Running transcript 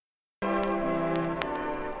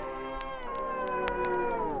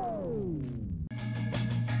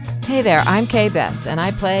Hey there, I'm Kay Bess, and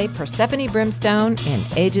I play Persephone Brimstone in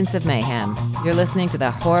Agents of Mayhem. You're listening to the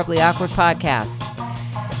Horribly Awkward Podcast.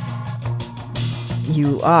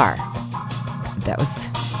 You are. That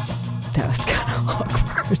was kind of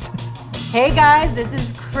awkward. Hey guys, this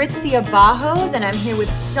is Kritzia Bajos, and I'm here with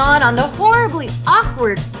Sean on the Horribly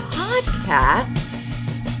Awkward Podcast.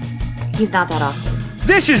 He's not that awkward.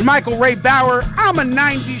 This is Michael Ray Bauer. I'm a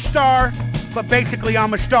 90s star, but basically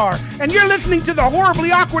I'm a star. And you're listening to the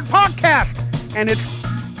Horribly Awkward Podcast. And it's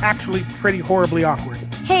actually pretty horribly awkward.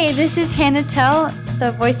 Hey, this is Hannah Tell,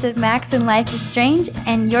 the voice of Max in Life is Strange,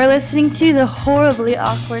 and you're listening to the Horribly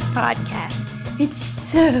Awkward Podcast. It's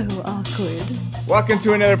so awkward. Welcome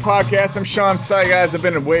to another podcast. I'm Sean. Sorry guys, I've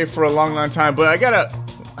been away for a long time, but I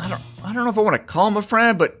don't know if I want to call him a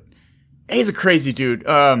friend, but he's a crazy dude.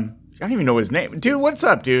 I don't even know his name. Dude, what's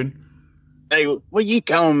up, dude? Hey, what you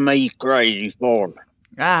calling me crazy for?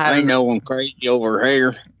 Ain't no one crazy over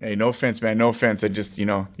here. Hey, no offense, man. No offense. I just,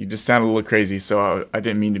 you just sound a little crazy, so I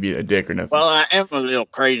didn't mean to be a dick or nothing. Well, I am a little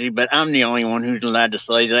crazy, but I'm the only one who's allowed to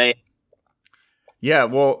say that. Yeah,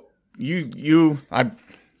 well, you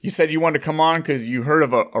said you wanted to come on because you heard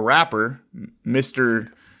of a rapper,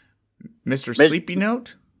 Mr. Sleepy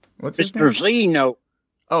Note? What's his name? Mr. Z Note.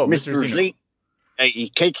 Oh, Mr. Z. He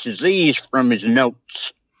catches Z's from his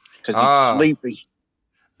notes because he's sleepy.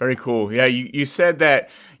 Very cool. Yeah, you said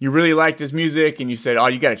that you really liked his music, and you said,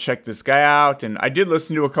 you got to check this guy out. And I did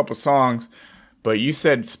listen to a couple songs, but you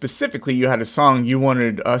said specifically you had a song you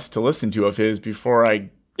wanted us to listen to of his before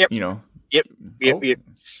I, Yep. Yep.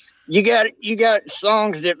 You got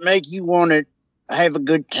songs that make you want to have a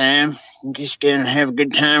good time. Just gonna have a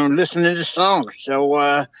good time listening to the songs.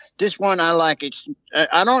 So this one I like.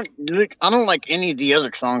 I don't like any of the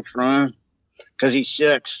other songs from him because he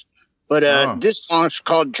sucks. But this song's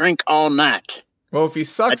called "Drink All Night." Well, if he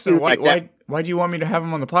sucks, then why do you want me to have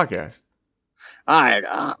him on the podcast? All right,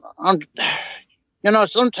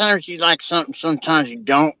 sometimes you like something, sometimes you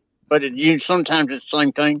don't. But sometimes it's the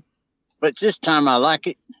same thing. But this time I like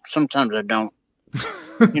it. Sometimes I don't.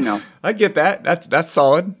 I get that. That's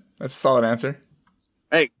solid. That's a solid answer.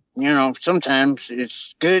 Hey, sometimes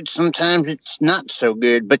it's good, sometimes it's not so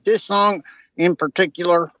good. But this song in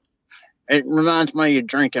particular, it reminds me of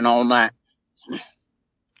drinking all night.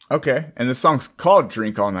 Okay, and the song's called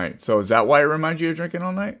 "Drink All Night." So is that why it reminds you of drinking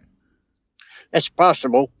all night? It's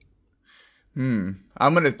possible. I'm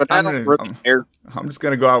just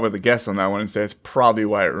gonna go out with a guess on that one and say it's probably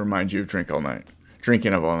why it reminds you of drinking of all night.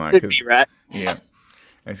 Could be right. Yeah.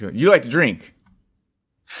 You like to drink?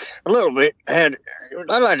 A little bit. I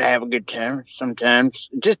like to have a good time sometimes.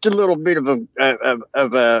 Just a little bit of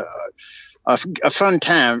a fun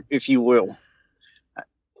time, if you will.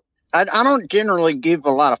 I don't generally give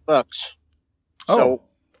a lot of fucks. So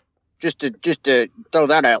just to throw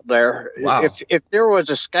that out there. Wow. If there was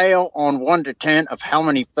a scale on 1 to 10 of how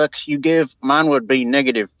many fucks you give, mine would be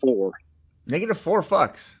 -4. -4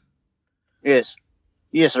 fucks. Yes.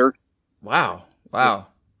 Yes, sir. Wow.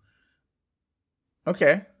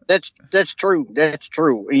 Okay. That's true. That's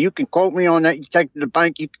true. You can quote me on that. You take it to the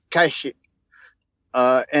bank, you can cash it,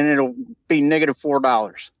 and it'll be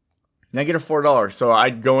 -$4. -$4. So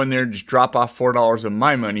I'd go in there and just drop off $4 of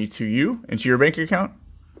my money to you into your bank account?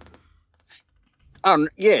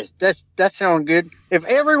 Yes, that sounds good. If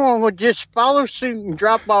everyone would just follow suit and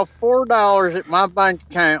drop off $4 at my bank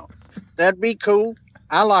account, that'd be cool.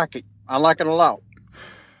 I like it. I like it a lot.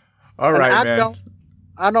 All right, man.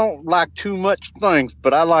 I don't like too much things,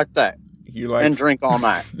 but I like that. And drink all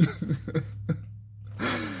night.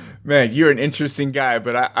 Man, you're an interesting guy,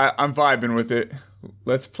 but I'm vibing with it.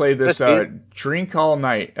 Let's play this Drink All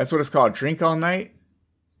Night. That's what it's called, Drink All Night?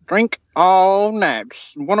 Drink all night.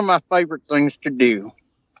 It's one of my favorite things to do.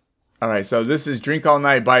 All right, so this is Drink All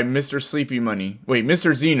Night by Mr. Sleepy Money. Wait,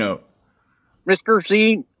 Mr. Z Note. Mr.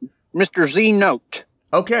 Z Note.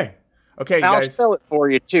 Okay, you I'll guys. spell it for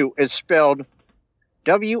you, too. It's spelled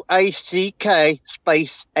WACK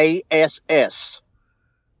space ASS.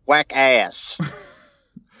 Whack ass.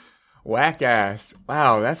 Whack ass.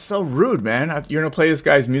 Wow, that's so rude, man. You're going to play this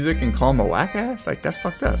guy's music and call him a whack ass? Like, that's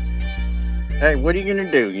fucked up. Hey, what are you going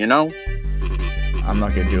to do, I'm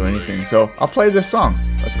not going to do anything. So I'll play this song.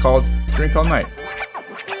 It's called Drink All Night.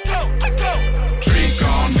 Drink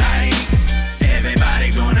all night. Everybody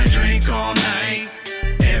gonna drink all night.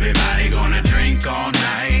 Everybody gonna drink all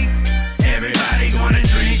night. Everybody gonna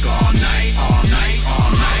drink all night. All night,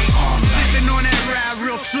 all night, all night. Sipping on that ride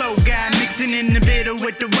real slow, guy. Mixing in the bitter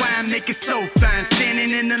with the wine. Make it so fine.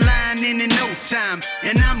 Standing in the line in no time.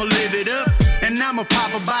 And I'ma live it up. And I'ma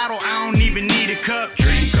pop a bottle, I don't even need a cup.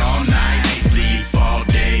 Drink all night, sleep all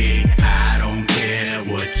day. I don't care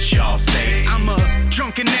what y'all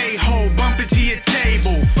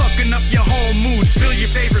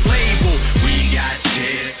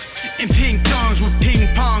And ping dongs with ping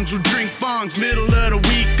pongs, we'll drink bongs, middle of the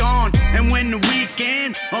week on. And when the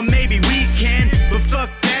weekend, or maybe weekend, but fuck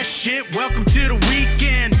that shit, welcome to the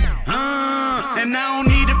weekend. And I don't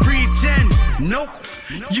need to pretend, nope.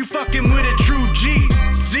 You fucking with a true G,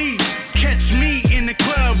 Z. Catch me in the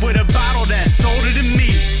club with a bottle that's older than me,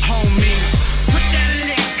 homie. Put that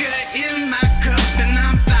liquor in my cup and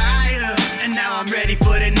I'm fire. And now I'm ready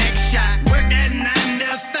for the next shot. Work that 9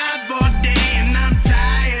 to 5 all day and I'm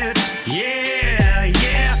tired. Yeah,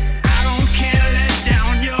 yeah, I don't care, let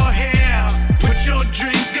down your hair. Put your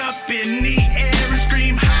drink up in the air and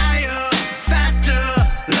scream higher, faster,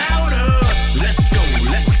 louder. Let's go,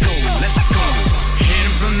 let's go, let's go. Hit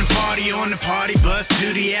 'em from the party on the party bus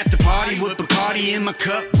to the after party with Bacardi in my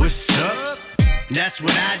cup. What's up? That's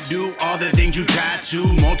what I do. All the things you try to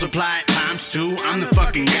multiply it times 2. I'm the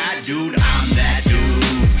fucking guy, dude. I'm that dude.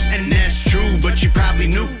 And that's true, but you probably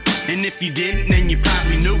knew. And if you didn't, then you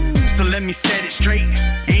probably knew. So let me set it straight.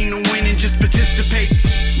 Ain't no winning, just participate.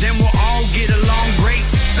 Then we'll all get along great.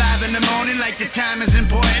 5 in the morning, like the time is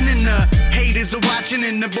important. And the haters are watching,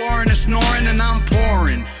 and the boring are snoring, and I'm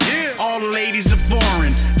pouring. All the ladies are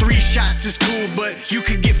foreign. 3 shots is cool, but you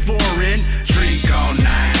could get 4 in. Drink all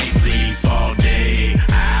night, sleep all day.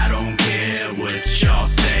 I don't care what y'all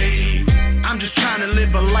say. I'm just trying to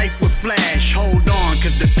live a life with flash. Hold on,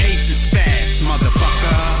 cause the pace is fast,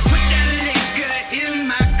 motherfucker. Put that liquor in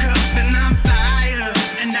my cup and I'm fire.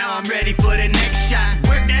 And now I'm ready for the next shot.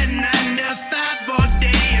 Work that 9 to 5 all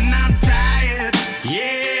day and I'm tired.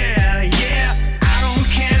 Yeah, yeah, I don't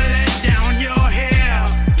care, let down your hair.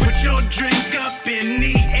 Put your drink up in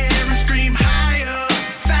the air and scream higher,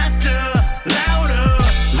 faster, louder.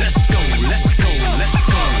 Let's go, let's go, let's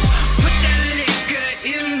go. Put that liquor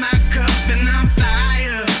in my cup and I'm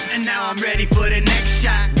fire. And now I'm ready for the next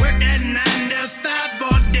shot. Work that 9 to 5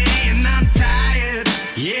 all day and I'm tired.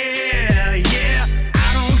 Yeah, yeah, I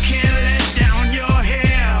don't care, let down your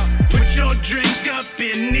hair. Put your drink up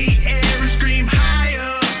in the air and scream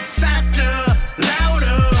higher, faster,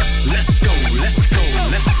 louder. Let's go, let's go,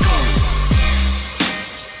 let's go.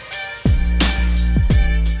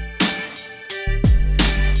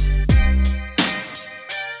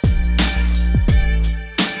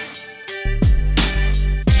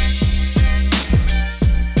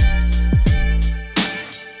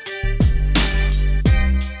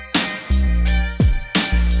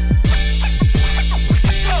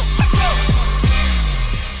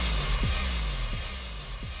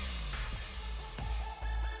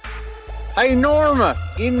 Hey Norma,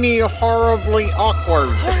 give me a horribly awkward.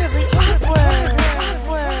 Horribly awkward.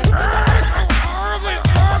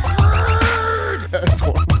 That's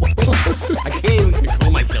horrible. I can't even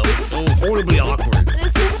control myself. It's so horribly awkward.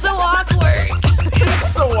 This is so awkward.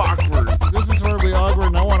 It's so awkward. This is horribly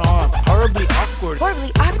awkward. No one off. Horribly awkward.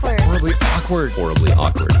 Horribly awkward. Horribly awkward. Horribly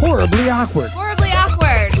awkward. Horribly awkward. Horribly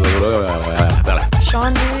awkward.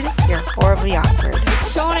 Sean, dude, you're horribly awkward.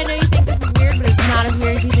 Sean, I know you think this is weird, but it's not as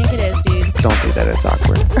weird as you think it is, dude. Don't do that. It's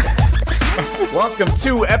awkward. Welcome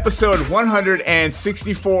to episode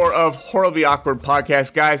 164 of Horribly Awkward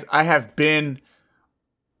Podcast. Guys, I have been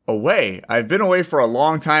away. I've been away for a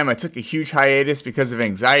long time. I took a huge hiatus because of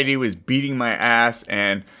anxiety was beating my ass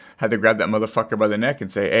and had to grab that motherfucker by the neck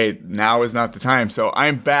and say, hey, now is not the time. So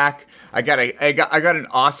I'm back. I got an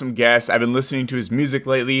awesome guest. I've been listening to his music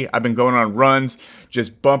lately. I've been going on runs,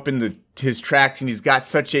 just bumping his tracks, and he's got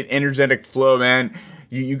such an energetic flow, man.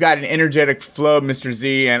 You got an energetic flow, Mr.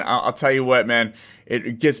 Z, and I'll tell you what, man,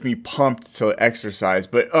 it gets me pumped to exercise.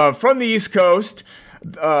 But from the East Coast,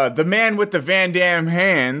 the man with the Van Damme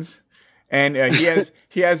hands, and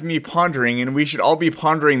he has me pondering, and we should all be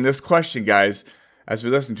pondering this question, guys, as we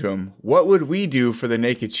listen to him. What would we do for the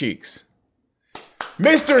naked cheeks?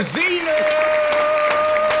 Mr. Zeno!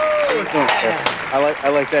 I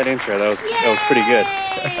like that intro. That was pretty good.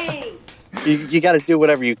 You got to do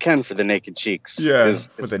whatever you can for the naked cheeks. Yeah,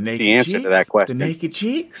 for the naked the answer cheeks? to that question. The naked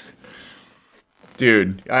cheeks,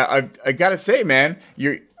 dude. I gotta say, man,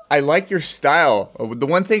 I like your style. The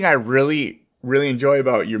one thing I really enjoy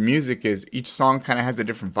about your music is each song kind of has a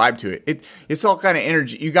different vibe to it. It's all kind of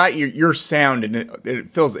energy. You got your sound and it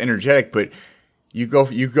feels energetic, but you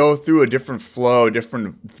go through a different flow,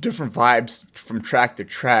 different vibes from track to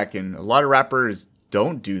track, and a lot of rappers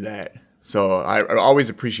don't do that. So I always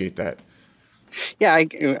appreciate that. Yeah,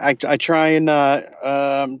 I try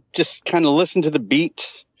and just kind of listen to the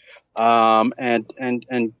beat, and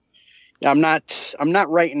I'm not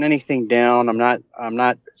writing anything down. I'm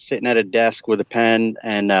not sitting at a desk with a pen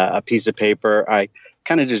and a piece of paper. I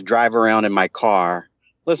kind of just drive around in my car,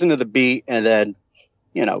 listen to the beat, and then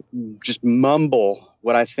just mumble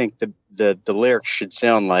what I think the lyrics should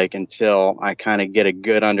sound like until I kind of get a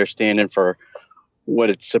good understanding for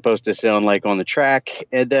what it's supposed to sound like on the track,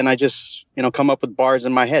 and then I just come up with bars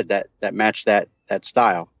in my head that match that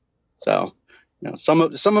style. So some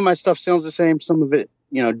of my stuff sounds the same, some of it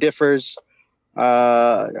differs.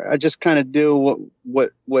 I just kind of do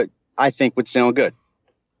what I think would sound good.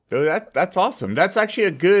 That's awesome. That's actually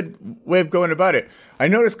a good way of going about it. I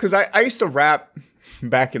noticed because I used to rap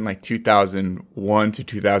back in like 2001 to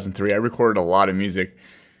 2003. I recorded a lot of music,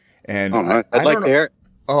 and I'd like to hear it.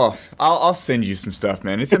 Oh, I'll send you some stuff,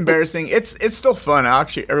 man. It's embarrassing. It's still fun. I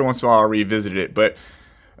actually every once in a while I'll revisit it, but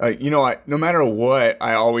no matter what,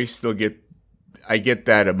 I always still get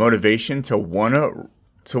that motivation to wanna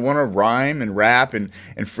rhyme and rap and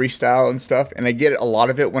freestyle and stuff. And I get a lot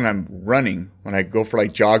of it when I'm running, when I go for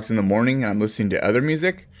like jogs in the morning and I'm listening to other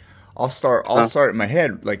music. I'll start in my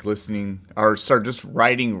head, like listening, or start just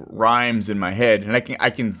writing rhymes in my head. And I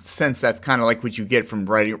can sense that's kind of like what you get from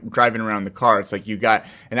driving around the car. It's like you got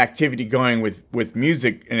an activity going with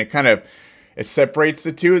music, and it separates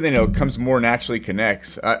the two, and then it comes more naturally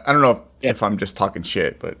connects. I don't know if I'm just talking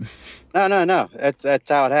shit, but no, that's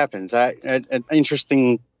how it happens.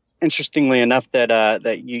 Interestingly enough,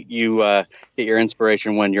 that you get your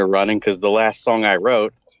inspiration when you're running, because the last song I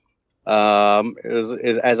wrote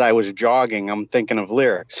is as I was jogging, I'm thinking of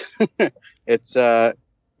lyrics. It's like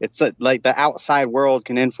the outside world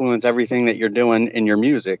can influence everything that you're doing in your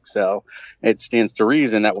music. So it stands to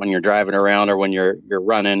reason that when you're driving around, or when you're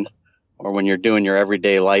running, or when you're doing your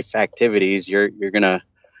everyday life activities, you're gonna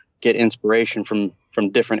get inspiration from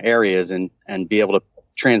different areas and be able to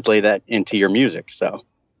translate that into your music. So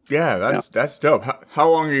yeah, that's dope. How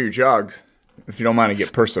long are your jogs, if you don't mind to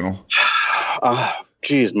get personal?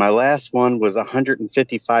 Geez, my last one was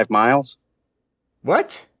 155 miles.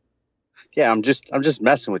 What? Yeah, I'm just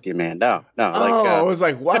messing with you, man. No. I was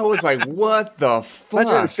like, what the fuck?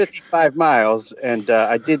 155 miles, and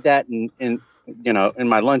I did that in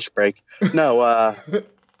my lunch break. No,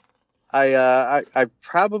 I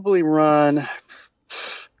probably run.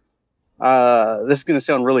 This is going to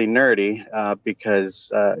sound really nerdy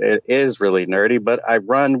because it is really nerdy, but I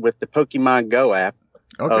run with the Pokemon Go app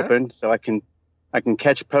open, so I can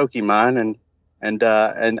catch Pokemon and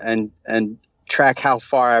track how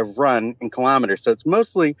far I've run in kilometers. So it's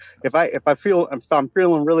mostly if I'm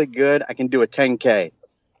feeling really good, I can do a 10K.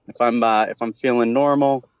 If I'm feeling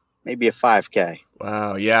normal, maybe a 5K.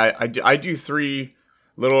 Wow, yeah, I do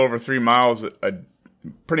little over 3 miles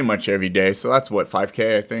pretty much every day. So that's what,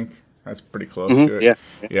 5K, I think. That's pretty close to it.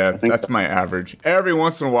 Yeah, that's my average. Every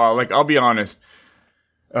once in a while, like I'll be honest.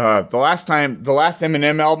 The last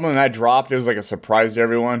Eminem album that dropped, it was like a surprise to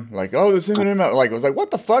everyone. Like, oh, this Eminem, it was like, what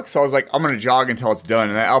the fuck? So I was like, I'm gonna jog until it's done,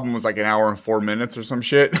 and that album was like an hour and 4 minutes or some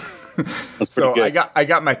shit. So good. I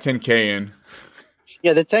got my 10K in.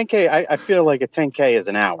 Yeah, the 10K. I feel like a 10K is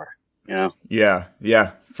an hour. Yeah,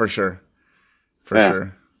 for sure.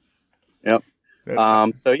 Sure. Yep.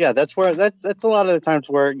 So yeah, that's a lot of the times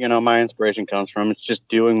where my inspiration comes from. It's just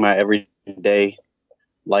doing my everyday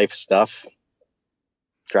life stuff.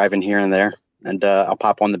 Driving here and there, and I'll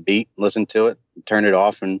pop on the beat, listen to it, turn it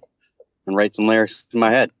off, and write some lyrics in my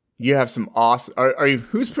head. You have some awesome. Are you?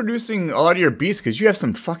 Who's producing a lot of your beats? Because you have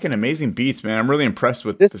some fucking amazing beats, man. I'm really impressed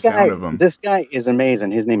with the sound of them. This guy is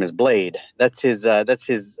amazing. His name is Blade. That's his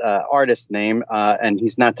artist name, and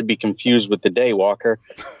he's not to be confused with the Daywalker.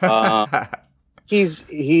 He's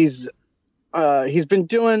been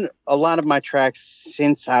doing a lot of my tracks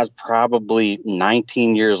since I was probably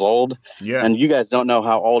 19 years old. Yeah. And you guys don't know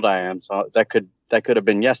how old I am, so that could have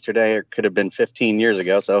been yesterday, or could have been 15 years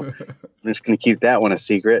ago. So I'm just going to keep that one a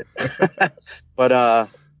secret. But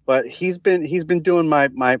he's been doing my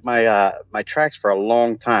tracks for a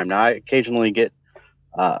long time. Now I occasionally get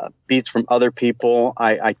beats from other people.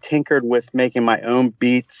 I tinkered with making my own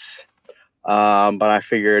beats, but I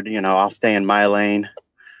figured I'll stay in my lane.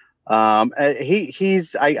 I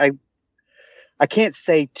can't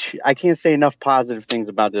say enough positive things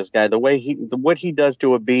about this guy. What he does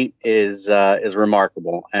to a beat is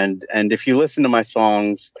remarkable. And if you listen to my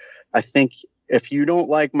songs, I think if you don't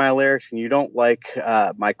like my lyrics and you don't like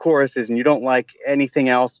my choruses and you don't like anything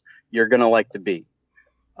else, you're gonna like the beat.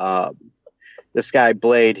 This guy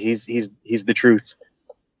Blade, he's the truth.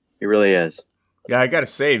 He really is. Yeah, I gotta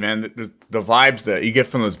say, man, the vibes that you get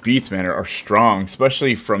from those beats, man, are strong.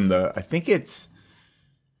 Especially from I think it's,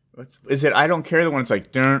 is it I Don't Care, the one it's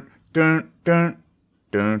like dun dun dun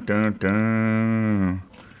dun dun dun.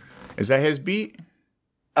 Is that his beat?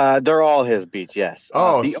 They're all his beats, yes.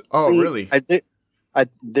 Really? I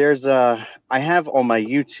have on my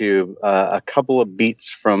YouTube a couple of beats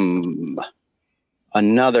from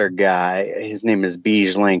another guy. His name is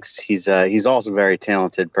Beige Lynx. He's also a very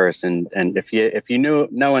talented person. And if you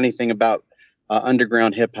know anything about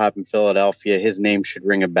underground hip hop in Philadelphia, his name should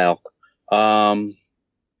ring a bell.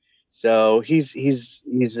 So he's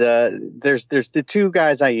there's the two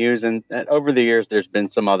guys I use, and over the years there's been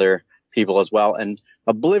some other people as well. And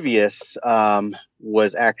Oblivious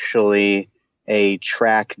was actually a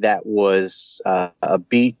track that was a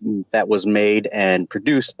beat that was made and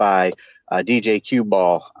produced by DJ Q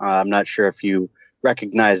Ball. I'm not sure if you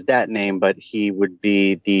recognize that name, but he would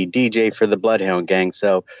be the DJ for the Bloodhound Gang.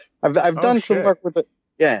 So I've done some work with it.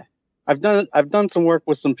 Yeah, I've done some work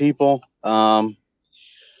with some people. And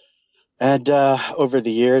over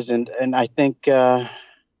the years, and I think that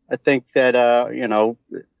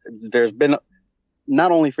there's been,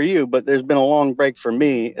 not only for you, but there's been a long break for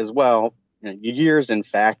me as well. Years, in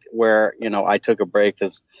fact, where I took a break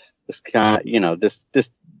because this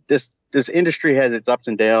industry has its ups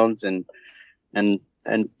and downs, and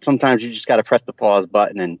sometimes you just got to press the pause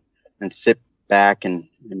button and sit back and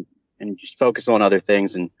just focus on other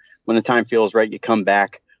things. And when the time feels right, you come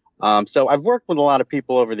back. So I've worked with a lot of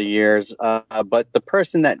people over the years, but the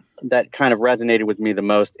person that kind of resonated with me the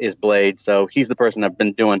most is Blade. So he's the person I've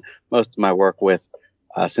been doing most of my work with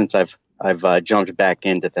since I've jumped back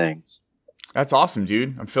into things. That's awesome,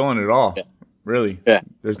 dude. I'm feeling it all. Yeah. Really. Yeah.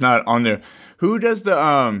 There's not on there. Who does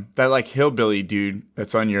the that like hillbilly dude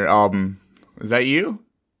that's on your album? Is that you?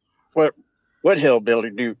 What hillbilly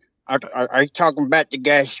dude? Are you talking about the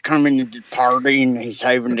guy who's coming to the party and he's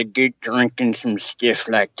having to get drinking some stiff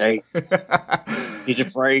like that? He's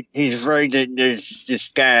afraid that there's this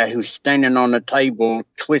guy who's standing on the table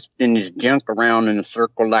twisting his junk around in a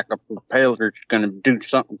circle like a propeller is going to do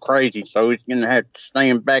something crazy. So he's going to have to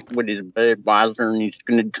stand back with his Budweiser and he's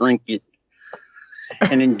going to drink it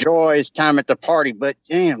and enjoy his time at the party. But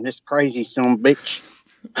damn, this crazy son of a bitch.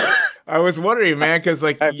 I was wondering, man, because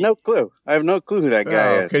like I have no clue who that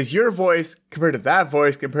guy is. Because your voice compared to that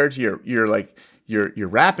voice compared to your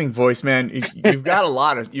rapping voice, man, you've got a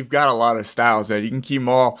lot of styles, man. You can keep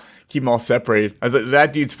them all separated.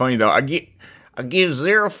 That dude's funny though. I give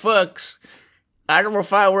zero fucks. I don't know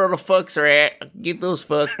if I where the fucks are at. I get those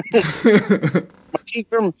fucks.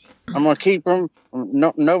 I'm gonna keep them.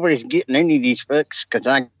 No, nobody's getting any of these fucks because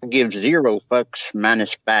I give 0 fucks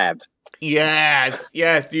 -5. Yes,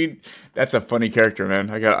 dude. That's a funny character,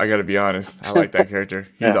 man. I got to be honest. I like that character.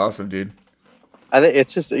 He's awesome, dude. I think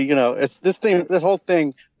it's just it's this whole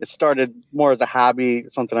thing. It started more as a hobby,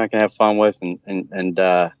 something I can have fun with, and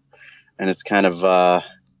it's kind of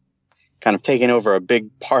taking over a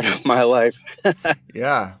big part of my life.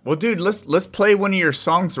 Yeah. Well, dude, let's play one of your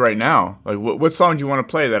songs right now. Like, what song do you want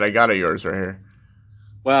to play that I got of yours right here?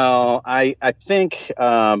 Well, I think.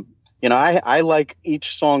 I like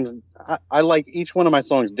each song. I like each one of my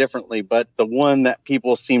songs differently, but the one that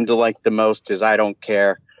people seem to like the most is "I Don't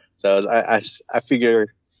Care." So I figure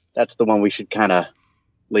that's the one we should kind of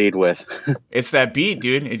lead with. It's that beat,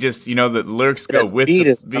 dude. It just the lyrics go with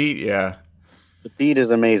the beat. Yeah, the beat is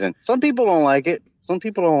amazing. Some people don't like it.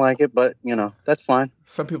 But that's fine.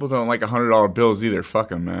 Some people don't like $100 bills either. Fuck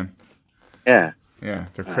them, man. Yeah,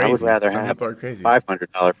 they're crazy. I would rather Some have people are crazy.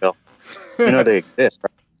 $500 bill. They exist,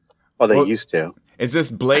 right? Well, they used to. Is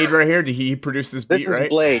this Blade right here? Did he produce this beat, This is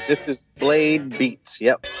Blade. This is Blade Beats.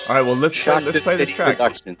 Yep. All right, well, let's play this track.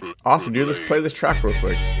 Production. Awesome, dude. Let's play this track real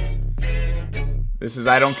quick. This is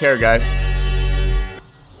I Don't Care, guys.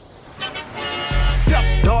 Sup,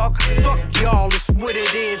 dog? Fuck y'all, it's what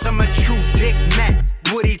it is. I'm a true dick Mac.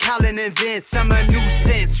 Woody Colin and Vince. I'm a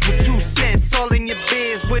nuisance with 2 cents. All in your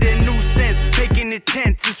biz with a nuisance. Making it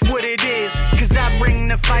tense, it's what it is. Cause I bring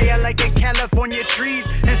the fire like a California trees.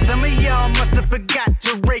 And some of y'all must have forgot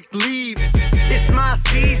to rake leaves. It's my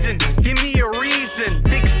season, give me a reason.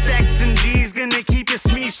 Thick stacks and G's gonna keep your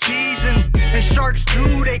smees cheesing. And sharks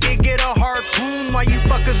too, they can get a harpoon. While you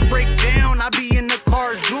fuckers break down, I be in the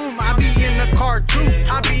car Zoom. I be in the car 2,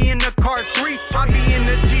 I be in the car 3. I be in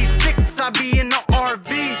the G6, I be in the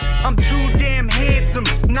RV. I'm too damn handsome,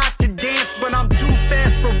 not to dance, but I'm too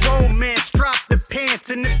fast for romance. Drop the pants,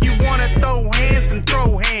 and if you wanna throw hands, then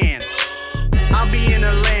throw hands. I'll be in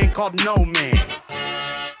a land called No Man's.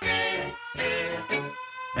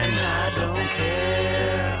 And I don't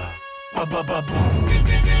care. Ba-ba-ba-boom.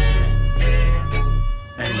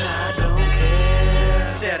 And I don't care.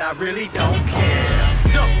 Said I really don't care.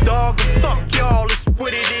 Sup, dog, and fuck y'all, it's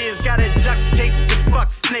what it is. Gotta duct tape the fuck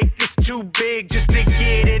snake. It's too big just to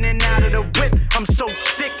get in and out of the whip. I'm so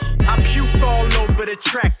sick, I puke all over the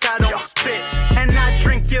track. I don't spit, and I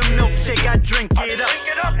drink your milkshake. I drink it up,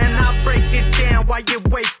 and I break it down while you're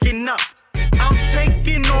waking up. I'm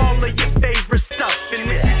taking all of your favorite stuff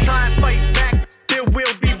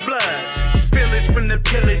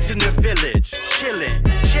pillage in the village. Chillin'.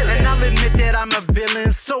 And I'll admit that I'm a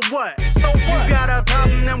villain, so what? You got a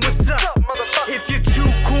problem, then what's up? If you're too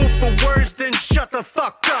cool for words, then shut the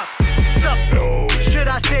fuck up. Sup? Should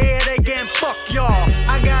I say it again? Fuck y'all.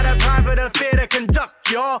 I got a private affair to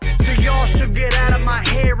conduct, y'all. So y'all should get out of my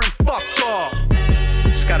hair and fuck off.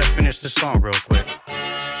 Just gotta finish the song real quick.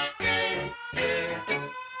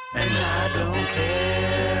 And I don't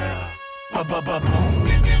care. Ba-ba-ba-boom.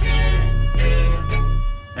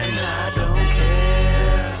 And I don't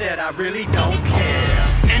care. Said I really don't care.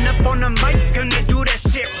 End up on the mic, gonna do that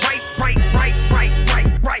shit right.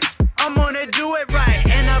 I'm gonna do it right.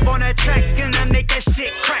 End up on a track, gonna make that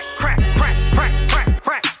shit crack.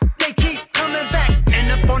 They keep coming back. End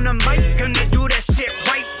up on the mic, gonna do that shit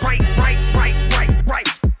right.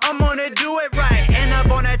 I'm gonna do it right. End up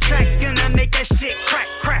on a track, gonna make that shit crack.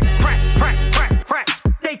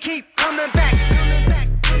 They keep coming back.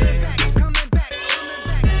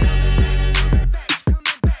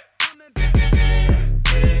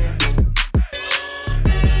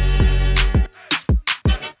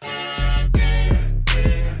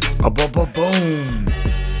 Boom.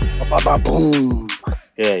 Boom.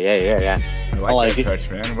 Yeah. I like that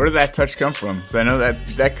touch, man. Where did that touch come from? So I know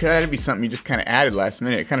that could be something you just kind of added last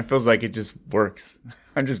minute. It kind of feels like it just works.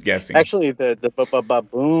 I'm just guessing. Actually, the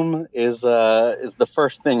boom is the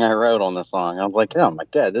first thing I wrote on the song. I was like, oh my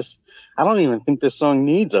god, I don't even think this song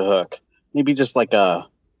needs a hook. Maybe just like a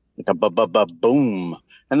boom.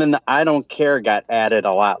 And then the I don't care got added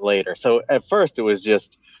a lot later. So at first it was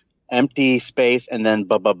just empty space and then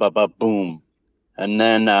boom. And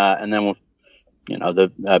then you know,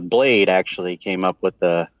 the Blade actually came up with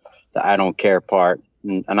the I don't care part,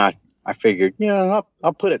 and I figured, you know,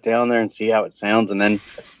 I'll put it down there and see how it sounds, and then it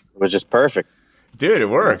was just perfect. Dude, it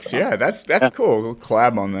works. Yeah, that's cool. We'll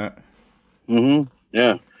collab on that.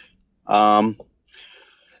 Yeah.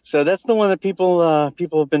 So that's the one that people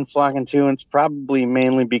have been flocking to, and it's probably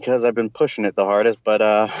mainly because I've been pushing it the hardest. But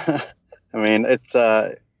I mean, it's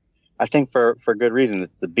I think for good reason.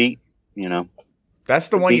 It's the beat, you know. That's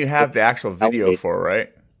the one you have the actual video for,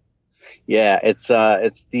 right? Yeah, it's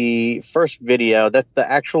the first video. That's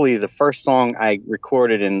the first song I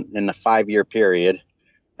recorded in the 5-year period,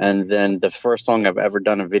 and then the first song I've ever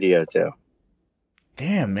done a video to.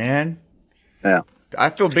 Damn, man. Yeah.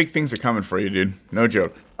 I feel big things are coming for you, dude. No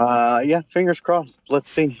joke. Yeah, fingers crossed.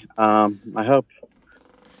 Let's see. I hope.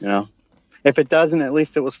 You know, if it doesn't, at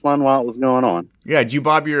least it was fun while it was going on. Yeah. Do you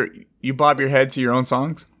bob your head to your own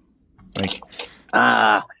songs? Like.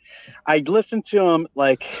 I listen to them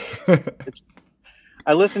I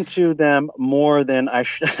listen to them more than I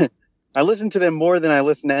should. I listen to them more than I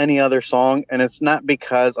listen to any other song, and it's not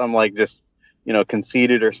because I'm like just, you know,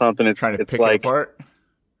 conceited or something. It's trying to pick like, it apart.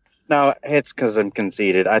 No, it's because I'm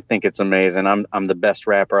conceited. I think it's amazing. I'm the best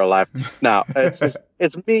rapper alive. No,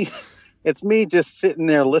 it's me. It's me just sitting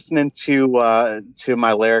there listening to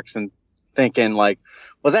my lyrics and thinking like,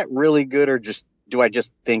 was that really good, or do I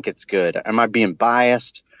just think it's good? Am I being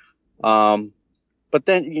biased? But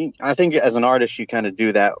then I think as an artist, you kind of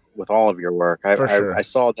do that with all of your work. I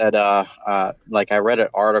saw that, I read an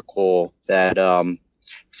article that, I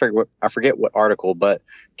forget what article, but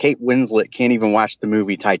Kate Winslet can't even watch the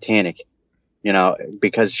movie Titanic, you know,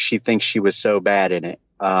 because she thinks she was so bad in it.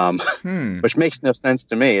 Which makes no sense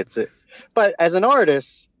to me. But as an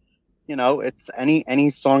artist, you know, it's any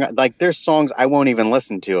song, like there's songs I won't even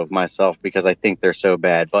listen to of myself because I think they're so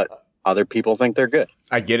bad, but other people think they're good.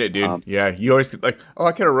 I get it, dude. Yeah, you always like, oh,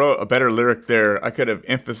 I could have wrote a better lyric there. I could have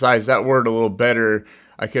emphasized that word a little better.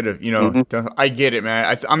 I could have, you know, I get it,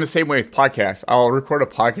 man. I'm the same way with podcasts. I'll record a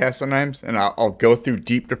podcast sometimes, and I'll go through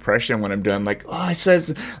deep depression when I'm done. Like, oh, I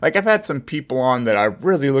said, like, I've had some people on that I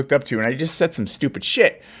really looked up to, and I just said some stupid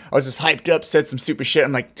shit. I was just hyped up, said some stupid shit.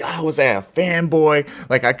 I'm like, was I a fanboy?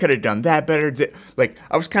 Like, I could have done that better.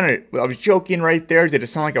 I was joking right there. Did it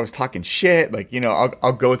sound like I was talking shit? Like, you know,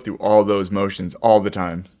 I'll go through all those motions all the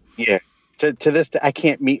time. Yeah. To this day, I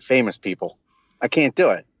can't meet famous people. I can't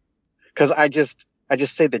do it because I just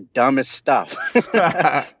say the dumbest stuff.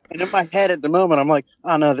 And in my head at the moment, I'm like,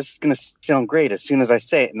 oh no, this is going to sound great as soon as I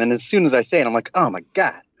say it. And then as soon as I say it, I'm like, oh my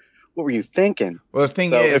God, what were you thinking? Well, the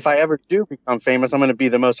thing is, if I ever do become famous, I'm going to be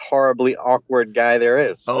the most horribly awkward guy there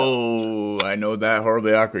is. So. Oh, I know that,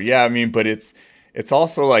 horribly awkward. Yeah, I mean, but it's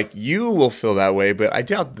also like you will feel that way, but I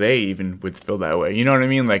doubt they even would feel that way. You know what I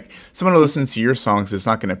mean? Like someone who listens to your songs is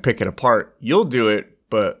not going to pick it apart. You'll do it.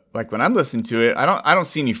 But like when I'm listening to it, I don't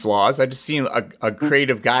see any flaws. I just see a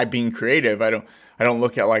creative guy being creative. I don't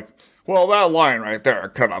look at like, well, that line right there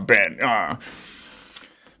could have been. Yeah.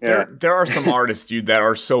 There are some artists, dude, that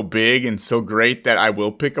are so big and so great that I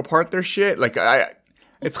will pick apart their shit. Like I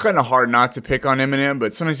it's kind of hard not to pick on Eminem,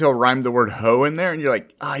 but sometimes he'll rhyme the word hoe in there, and you're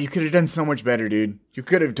like, you could have done so much better, dude. You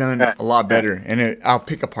could have done a lot better. And I'll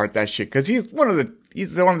pick apart that shit because he's one of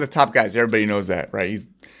the top guys. Everybody knows that, right? He's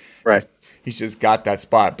just got that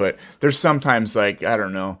spot. But there's sometimes like, I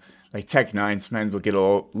don't know, like Tech Nine sometimes will get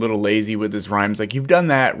a little lazy with his rhymes. Like, you've done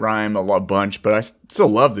that rhyme a bunch, but I still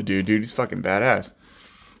love the dude. He's fucking badass.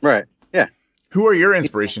 Right. Yeah. Who are your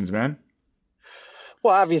inspirations, man?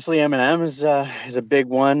 Well, obviously Eminem is a big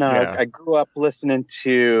one. I grew up listening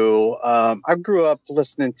to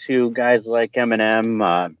guys like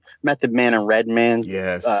Eminem, Method Man and Redman.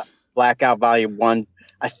 Yes. Blackout Volume 1,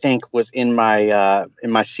 I think, was in my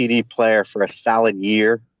CD player for a solid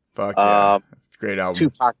year. Fuck yeah. It's a great album.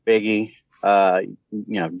 Tupac, Biggie,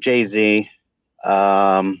 Jay-Z.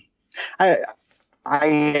 I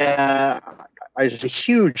was a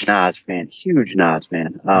huge Nas fan.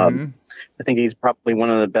 I think he's probably one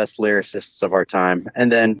of the best lyricists of our time.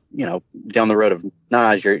 And then, down the road of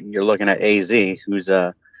Nas, you're looking at AZ, who's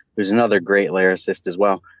another great lyricist as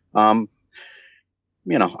well. I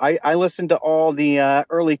listened to all the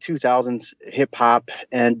early 2000s hip hop,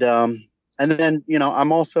 and then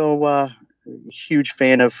I'm also a huge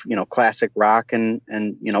fan of classic rock and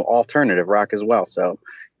alternative rock as well. So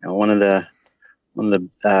one of the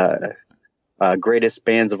greatest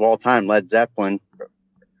bands of all time, Led Zeppelin.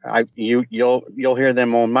 You'll hear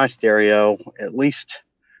them on my stereo at least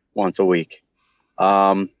once a week.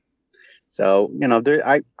 I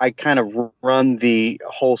kind of run the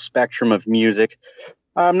whole spectrum of music.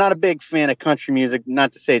 I'm not a big fan of country music.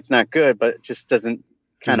 Not to say it's not good, but it just doesn't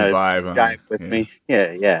kind of jive with me.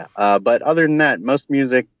 Yeah. But other than that, most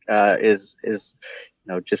music is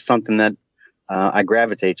just something that I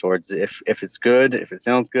gravitate towards. If it's good, if it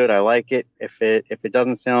sounds good, I like it. If it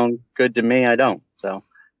doesn't sound good to me, I don't. So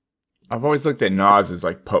I've always looked at Nas as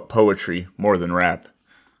like poetry more than rap.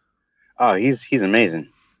 Oh, he's amazing.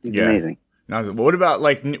 He's amazing. Nas, what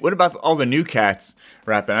about all the new cats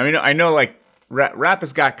rapping? I mean, I know like rap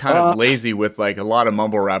has got kind of lazy with like a lot of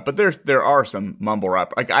mumble rap, but there are some mumble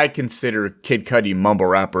rap. Like, I consider Kid Cudi mumble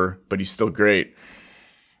rapper, but he's still great.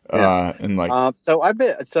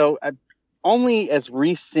 Only as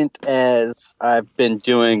recent as I've been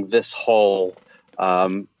doing this whole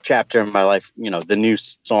chapter in my life, the new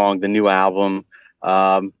song, the new album.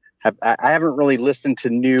 I haven't really listened to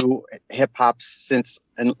new hip hop since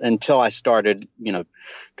until I started,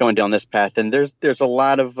 going down this path. And there's a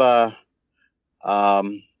lot of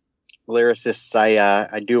lyricists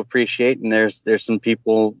I do appreciate, and there's some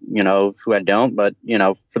people who I don't. But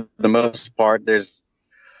for the most part, there's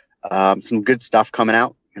some good stuff coming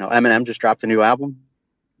out. Eminem just dropped a new album.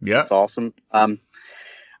 Yeah, it's awesome. You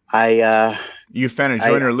a fan of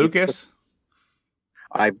Joyner Lucas?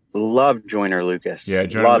 I love Joyner Lucas. Yeah,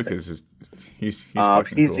 Joyner Lucas he's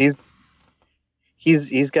fucking cool.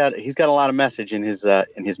 He's got a lot of message in his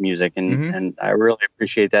music, and I really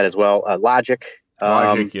appreciate that as well. Logic,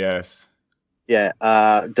 yes, yeah.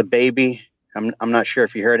 The Baby, I'm not sure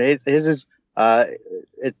if you heard it. His is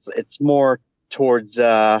it's more towards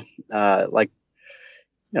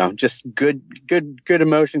just good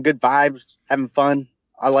emotion, good vibes, having fun.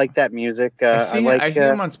 I like that music. I see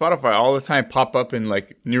him on Spotify all the time, pop up in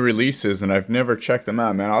like new releases, and I've never checked them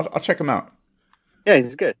out, man. I'll check them out. Yeah,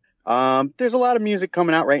 he's good. There's a lot of music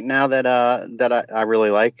coming out right now that I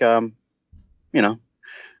really like. But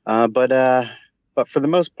for the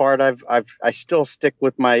most part, I still stick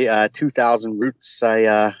with my 2000 roots.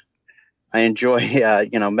 I enjoy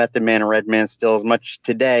Method Man and Redman still as much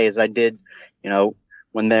today as I did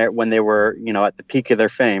when they were at the peak of their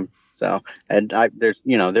fame. So, and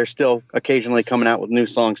they're still occasionally coming out with new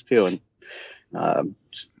songs too. And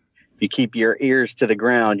if you keep your ears to the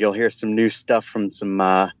ground, you'll hear some new stuff from some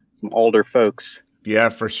older folks. Yeah,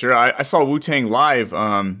 for sure. I saw Wu-Tang live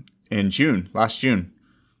in last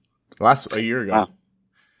a year ago.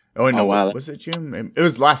 Wow. Wow. Was it June? It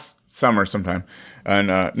was last summer sometime. And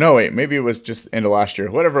no, wait, maybe it was just end of last year.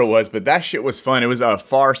 Whatever it was, but that shit was fun. It was a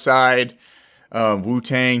Far Side,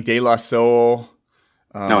 Wu-Tang, De La Soul.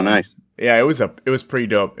 Nice. Yeah, it was pretty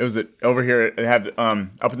dope. It was over here. They have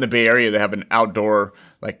up in the Bay Area. They have an outdoor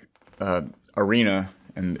like arena,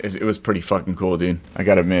 and it was pretty fucking cool, dude. I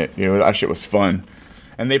gotta admit, that shit was fun.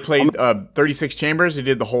 And they played 36 Chambers. They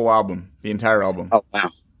did the whole album, the entire album. Oh wow!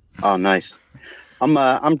 Oh nice. I'm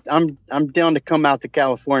down to come out to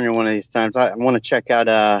California one of these times. I want to check out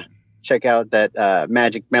that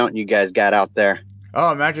Magic Mountain you guys got out there.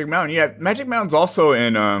 Oh, Magic Mountain. Yeah, Magic Mountain's also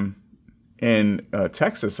in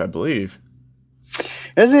Texas, I believe.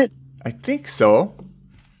 Is it? I think so.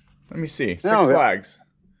 Let me see. Six Flags.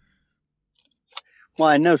 Well,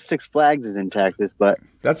 I know Six Flags is in Texas, but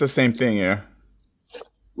That's the same thing, yeah.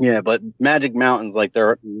 yeah, but Magic Mountain's like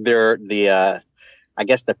they're the I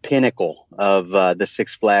guess the pinnacle of the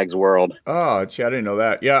Six Flags world. Oh, gee, I didn't know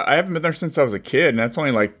that. Yeah, I haven't been there since I was a kid, and that's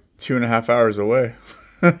only like 2.5 hours away.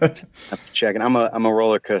 Checking. I'm a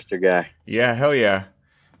roller coaster guy. Yeah, hell yeah.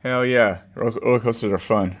 Hell yeah. Roller coasters are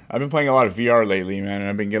fun. I've been playing a lot of VR lately, man, and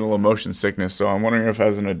I've been getting a little motion sickness, so I'm wondering if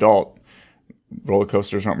as an adult, roller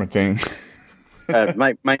coasters aren't my thing.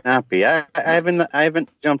 Might not be. I haven't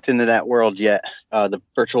jumped into that world yet. The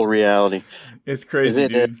virtual reality. It's crazy,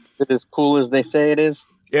 dude. Is it as cool as they say it is?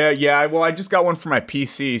 Yeah. Well, I just got one for my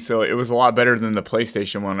PC, so it was a lot better than the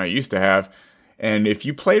PlayStation one I used to have. And if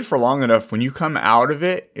you played for long enough, when you come out of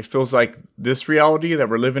it, it feels like this reality that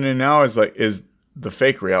we're living in now is the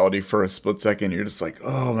fake reality for a split second. You're just like,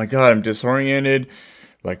 oh my God, I'm disoriented.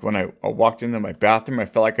 Like when I walked into my bathroom, I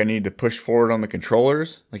felt like I needed to push forward on the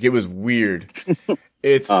controllers. Like it was weird.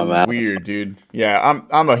 It's weird, dude. Yeah,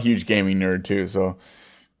 I'm a huge gaming nerd too, so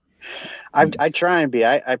I try and be.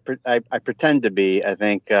 I pretend to be. I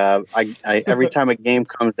think I every time a game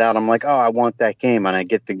comes out, I'm like, oh, I want that game, and I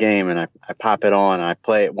get the game, and I pop it on, and I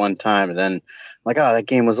play it one time, and then I'm like, oh, that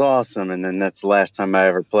game was awesome, and then that's the last time I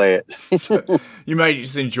ever play it. You might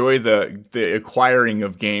just enjoy the acquiring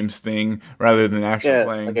of games thing rather than actually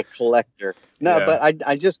playing. Like a collector. No, but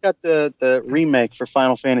I just got the remake for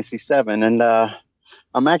Final Fantasy VII, and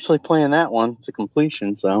I'm actually playing that one to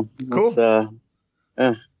completion. So cool.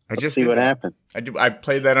 Let's see what happens. I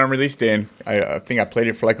played that on release day, and I think I played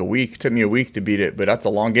it for like a week. It took me a week to beat it, but that's a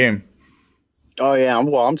long game. Oh yeah,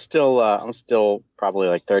 I'm still probably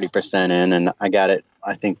like 30% in, and I got it.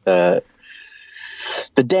 I think the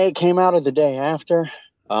day it came out or the day after,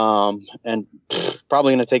 and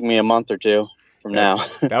probably gonna take me a month or two from now.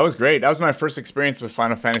 That was great. That was my first experience with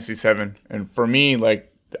Final Fantasy VII, and for me,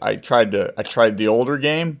 like I tried the older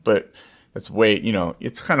game, but that's way,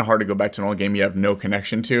 it's kind of hard to go back to an old game you have no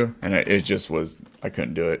connection to, and it just was, I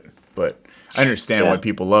couldn't do it. But I understand why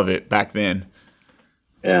people love it back then.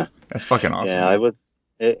 Yeah, that's fucking awesome. Yeah,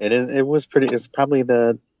 it's probably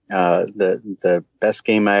the best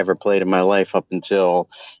game I ever played in my life up until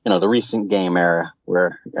the recent game era,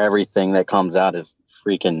 where everything that comes out is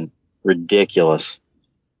freaking ridiculous.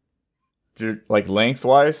 Like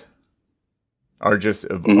lengthwise, or just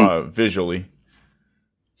visually?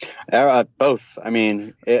 Both. I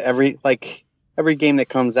mean, every game that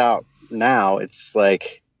comes out now, it's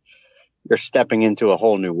like you're stepping into a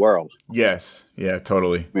whole new world. Yes. Yeah.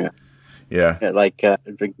 Totally. Yeah. Like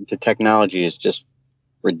the technology is just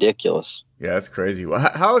ridiculous. Yeah, that's crazy. Well,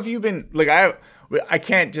 how have you been? Like, I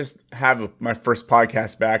can't just have my first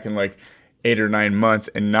podcast back in like 8 or 9 months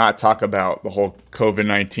and not talk about the whole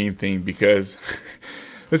COVID-19 thing, because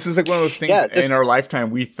this is like one of those things in our lifetime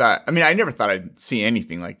we thought. I mean, I never thought I'd see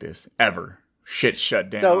anything like this ever. Shit shut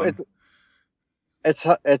down. So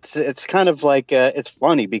it's kind of like it's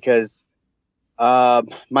funny because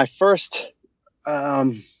my first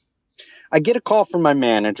I get a call from my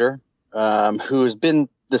manager, who has been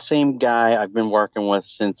the same guy I've been working with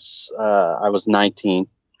since I was 19,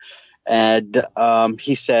 and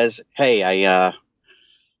he says, "Hey,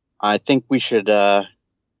 I think we should."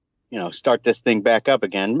 Start this thing back up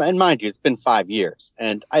again. And mind you, it's been 5 years,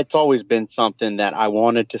 and it's always been something that I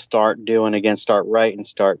wanted to start doing again, start writing,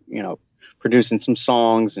 start, producing some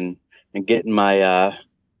songs and getting my,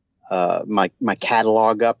 my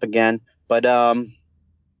catalog up again. But,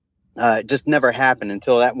 it just never happened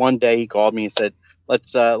until that one day he called me and said,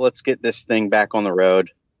 let's get this thing back on the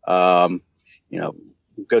road. Go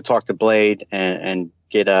talk to Blade and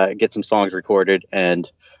get some songs recorded, and,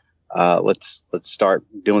 let's start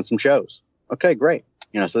doing some shows. Okay, great.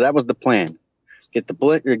 So that was the plan. Get to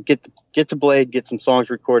Blade, get some songs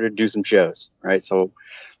recorded, do some shows. Right. So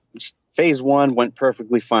phase 1 went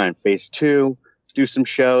perfectly fine. Phase 2, do some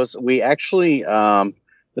shows. We actually,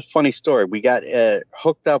 the funny story, we got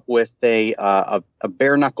hooked up with a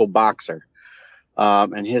bare knuckle boxer.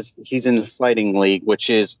 And he's in the fighting league, which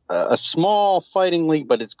is a small fighting league,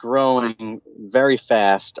 but it's growing very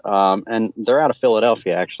fast. And they're out of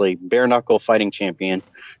Philadelphia, actually, bare knuckle fighting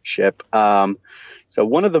championship. So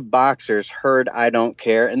one of the boxers heard "I Don't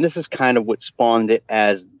Care," and this is kind of what spawned it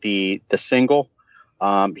as the single.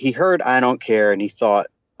 He heard "I Don't Care" and he thought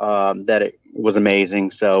that it was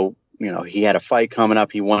amazing. So he had a fight coming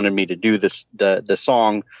up. He wanted me to do the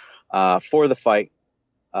song for the fight.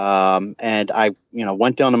 And I,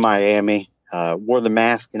 went down to Miami, wore the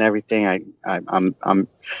mask and everything. I'm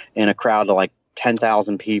in a crowd of like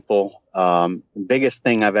 10,000 people. Biggest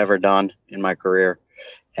thing I've ever done in my career.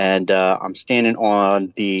 And, I'm standing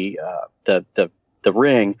on the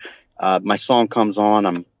ring, my song comes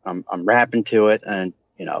on, I'm rapping to it, and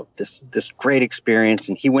this great experience,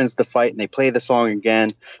 and he wins the fight, and they play the song again,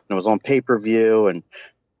 and it was on pay-per-view, and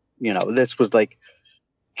this was like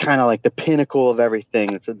kind of like the pinnacle of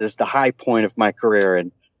everything. This is the high point of my career,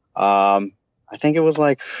 and I think it was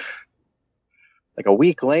like a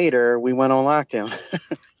week later we went on lockdown,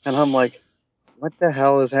 and I'm like, what the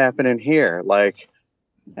hell is happening here? Like,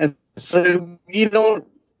 and so you don't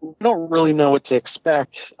really know what to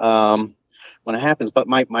expect when it happens. But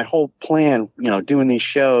my whole plan, doing these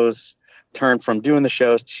shows, turned from doing the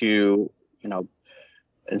shows to,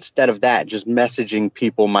 instead of that, just messaging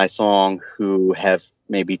people my song who have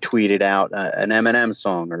maybe tweeted out an Eminem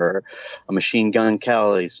song or a Machine Gun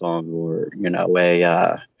Kelly song or,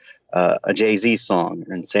 a Jay-Z song,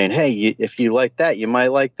 and saying, hey, if you like that, you might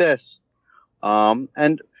like this.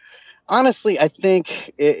 And honestly, I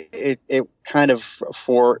think it kind of,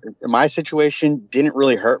 for my situation, didn't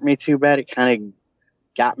really hurt me too bad. It kind of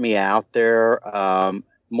got me out there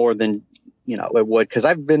more than it would, because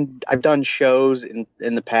I've done shows in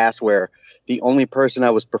the past where the only person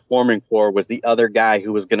I was performing for was the other guy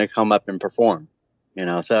who was going to come up and perform.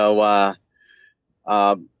 So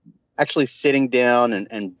actually sitting down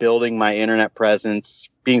and building my internet presence,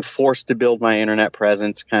 being forced to build my internet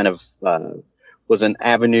presence, kind of was an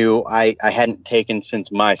avenue I hadn't taken since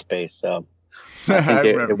MySpace. So I think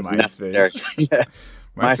it was necessary. Yeah.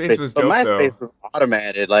 MySpace was dope, but MySpace though. was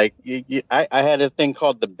automated. Like I had a thing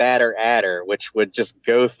called the Batter Adder, which would just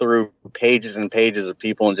go through pages and pages of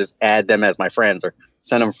people and just add them as my friends or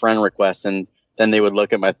send them friend requests, and then they would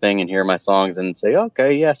look at my thing and hear my songs and say,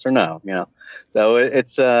 okay, yes or no. So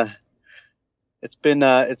it's been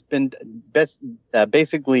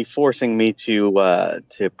basically forcing me to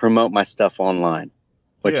promote my stuff online,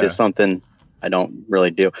 which is something I don't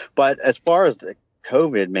really do. But as far as the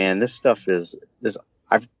COVID, man, this stuff is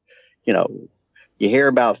you hear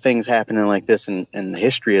about things happening like this in the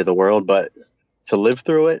history of the world, but to live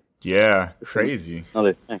through it, crazy.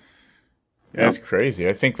 Another thing. Yeah, it's crazy.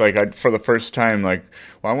 I think for the first time, I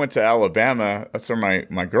went to Alabama. That's where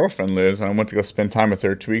my girlfriend lives. And I went to go spend time with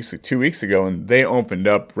her 2 weeks ago, and they opened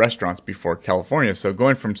up restaurants before California. So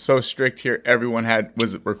going from so strict here, everyone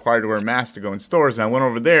was required to wear masks to go in stores. And I went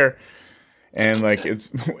over there, and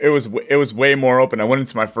it was way more open. I went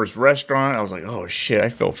into my first restaurant. I was like, oh shit, I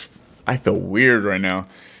feel weird right now.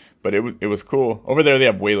 But it was cool. Over there they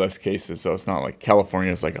have way less cases, so it's not like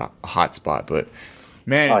California is like a hot spot, but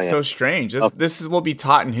man, it's so strange. This will be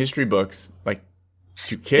taught in history books,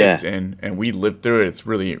 to kids, and we lived through it. It's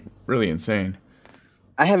really, really insane.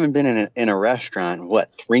 I haven't been in a restaurant in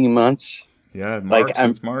 3 months. Yeah,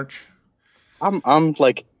 since March. I'm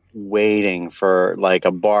waiting for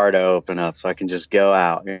a bar to open up so I can just go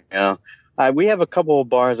out. We have a couple of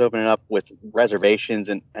bars opening up with reservations,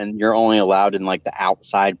 and you're only allowed in the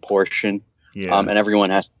outside portion. Yeah. And everyone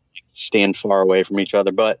has to stand far away from each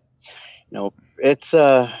other. But it's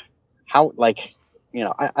I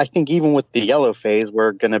think even with the yellow phase,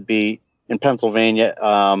 we're going to be in Pennsylvania.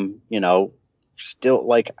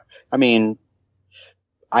 Still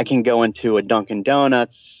I can go into a Dunkin'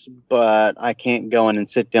 Donuts, but I can't go in and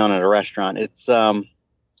sit down at a restaurant. It's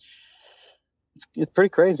pretty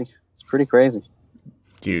crazy. It's pretty crazy,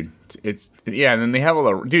 dude. And then they have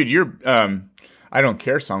your I Don't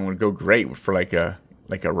Care song would go great for a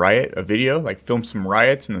riot, a video, film some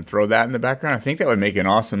riots and then throw that in the background. I think that would make an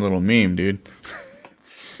awesome little meme, dude.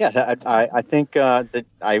 Yeah, I think that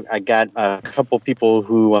I got a couple people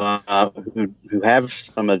who have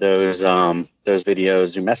some of those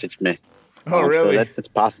videos who messaged me. Oh, really? So that's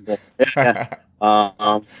possible. Yeah.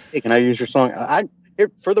 Hey, can I use your song?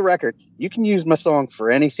 For the record, you can use my song for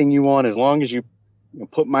anything you want as long as you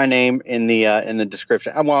put my name in the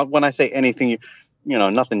description. Well, when I say anything,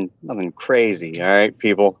 nothing crazy. All right,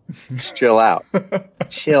 people, just chill out.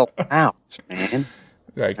 Chill out, man.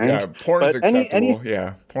 Porn's acceptable.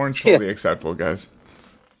 Yeah, porn's totally acceptable, guys.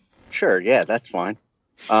 Sure, yeah, that's fine.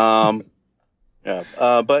 But as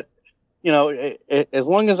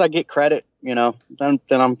long as I get credit, then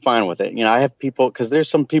I'm fine with it. I have people, because there's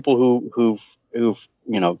some people who've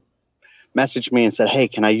messaged me and said, hey,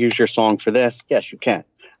 can I use your song for this? Yes, you can.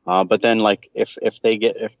 But then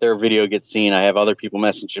if their video gets seen, I have other people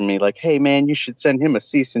messaging me hey man, you should send him a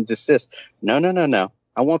cease and desist. No.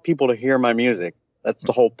 I want people to hear my music. That's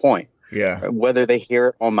the whole point. Yeah. Whether they hear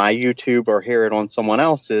it on my YouTube or hear it on someone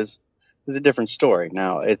else's is a different story.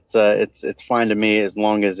 Now it's fine to me as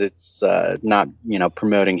long as it's not,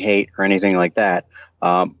 promoting hate or anything like that.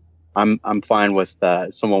 I'm fine with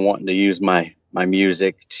someone wanting to use my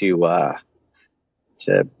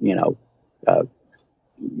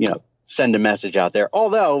send a message out there.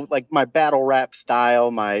 Although, like my battle rap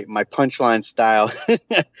style, my punchline style,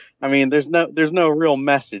 I mean, there's no real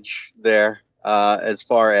message there as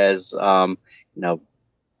far as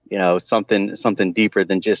something deeper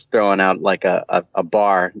than just throwing out like a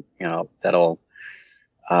bar, that'll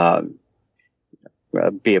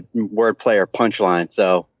be a wordplay or punchline.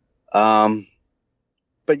 So,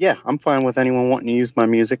 but yeah, I'm fine with anyone wanting to use my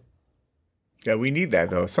music. Yeah, we need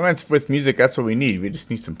that though. Sometimes with music, that's what we need. We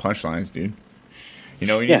just need some punchlines, dude.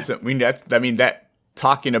 We need some. That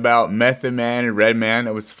talking about Method Man and Redman,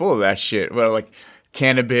 that was full of that shit. Well, like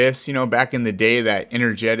Cannabis, back in the day, that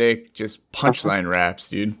energetic, just punchline raps,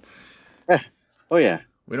 dude. Yeah. Oh yeah.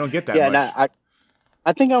 We don't get that much. Yeah,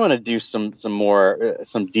 I think I'm gonna do some more,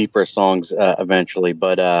 some deeper songs eventually.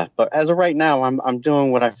 But as of right now, I'm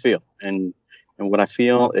doing what I feel, and what I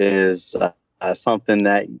feel is something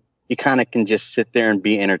that you kind of can just sit there and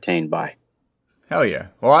be entertained by. Hell yeah.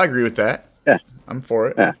 Well, I agree with that. Yeah. I'm for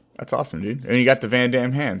it. Yeah. That's awesome, dude. And you got the Van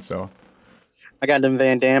Damme hands, so. I got them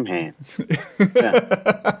Van Damme hands.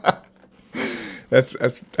 Yeah.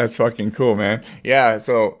 That's fucking cool, man. Yeah,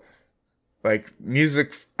 so, like,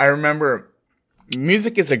 music, I remember,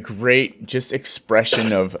 music is a great just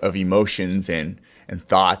expression of emotions and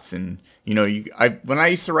thoughts, and when I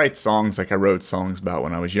used to write songs, like I wrote songs about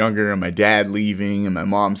when I was younger and my dad leaving and my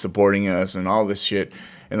mom supporting us and all this shit.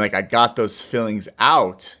 And like I got those feelings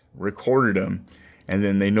out, recorded them, and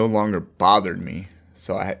then they no longer bothered me.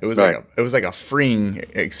 So it was like a freeing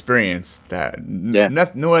experience that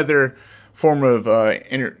no other form of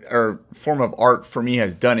form of art for me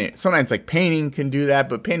has done it. Sometimes like painting can do that,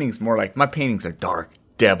 but painting's more like, my paintings are dark,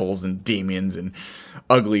 devils and demons and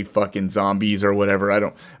ugly fucking zombies or whatever. I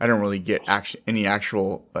don't really get any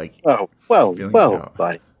actual like. Oh well,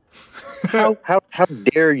 buddy. How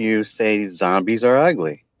dare you say zombies are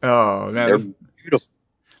ugly? Oh man, they're beautiful.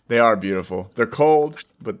 They are beautiful. They're cold,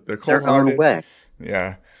 but they're cold. They're on way.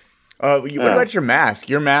 Yeah. What about your mask?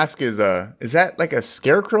 Your mask is that like a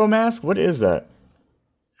scarecrow mask? What is that?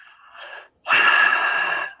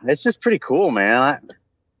 It's just pretty cool, man.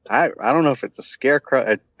 I don't know if it's a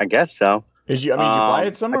scarecrow. I guess so. Did you buy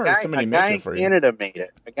it somewhere, or somebody make it for you?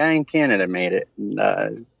 A guy in Canada made it,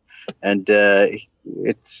 and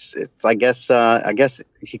it's I guess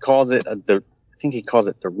he calls it I think he calls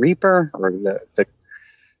it the Reaper or the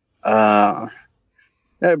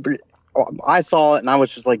I saw it and I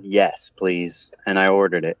was just like, yes, please, and I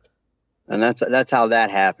ordered it, and that's how that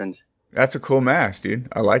happened. That's a cool mask, dude.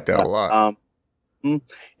 I like that a lot.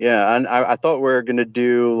 Yeah, and I thought we were gonna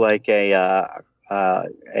do like a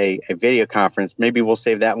video conference. Maybe we'll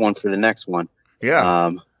save that one for the next one.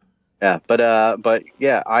 Yeah. But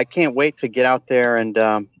yeah, I can't wait to get out there and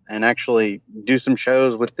actually do some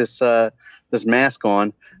shows with this mask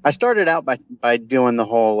on. I started out by doing the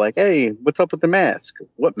whole like, hey, what's up with the mask?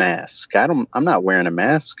 What mask? I'm not wearing a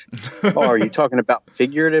mask. Oh, are you talking about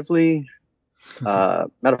figuratively?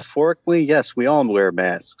 Metaphorically? Yes, we all wear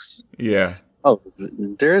masks. Yeah. Oh,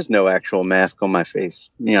 there is no actual mask on my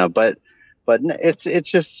face. But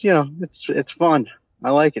it's just, it's fun. I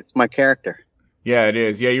like it. It's my character. Yeah, it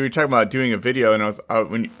is. Yeah, you were talking about doing a video, and I was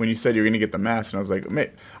when you said you were going to get the mask, and I was like, man,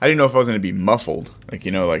 I didn't know if I was going to be muffled, like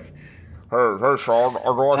like, hey, Sean,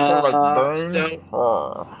 I'm going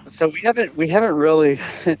So we haven't really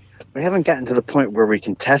we haven't gotten to the point where we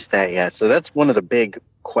can test that yet. So that's one of the big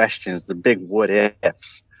questions, the big what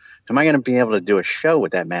ifs. Am I going to be able to do a show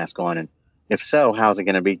with that mask on? And if so, how's it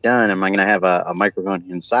going to be done? Am I going to have a microphone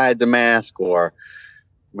inside the mask, or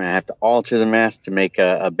I'm going to have to alter the mask to make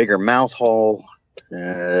a bigger mouth hole?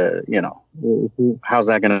 How's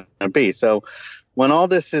that going to be? So when all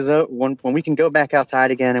this is when we can go back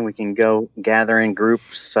outside again and we can go gather in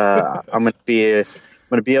groups, I'm going to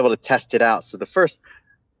be able to test it out. So the first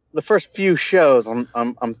few shows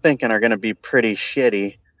I'm thinking are going to be pretty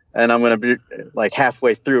shitty, and I'm going to be like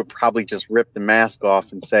halfway through probably just rip the mask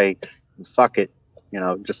off and say, fuck it,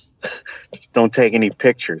 just don't take any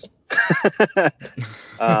pictures.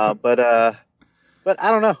 But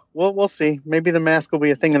I don't know. We'll see. Maybe the mask will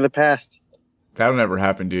be a thing of the past. That'll never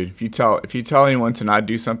happen, dude. If you tell anyone to not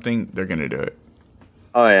do something, they're gonna do it.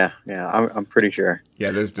 Oh yeah. I'm pretty sure.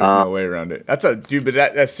 Yeah, there's no way around it. But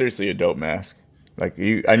that's seriously a dope mask. Like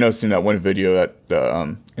I noticed in that one video that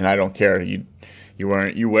and I don't care. You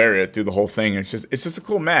wear it through the whole thing. It's just a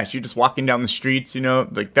cool mask. You're just walking down the streets,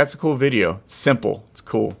 like that's a cool video. It's simple. It's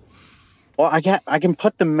cool. Well, I can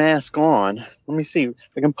put the mask on. Let me see.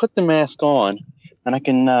 I can put the mask on, and I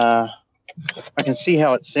can see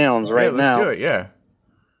how it sounds right now. Let's do it. Yeah.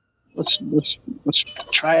 Let's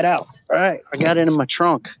try it out. All right. I got it in my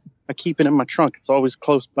trunk. I keep it in my trunk. It's always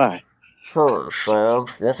close by. Hello, Sam.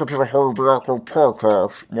 Welcome to the Horribly Awkward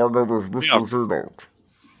Podcast. My name is Mr. Zeno.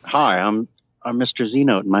 Hi, I'm Mr.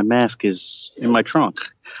 Zeno. And my mask is in my trunk.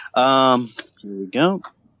 Here we go.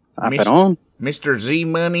 Pop it on. Mr. Z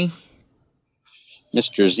Money.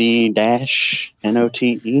 Mr. Z dash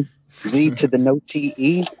N-O-T-E. Z to the no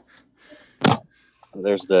T-E.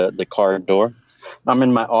 There's the car door. I'm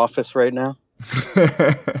in my office right now.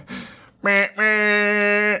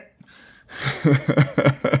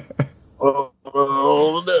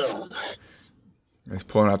 Oh, no. It's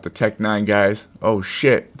pulling out the Tech 9, guys. Oh,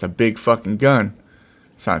 shit. It's a big fucking gun.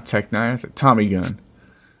 It's not a Tech 9. It's a Tommy gun.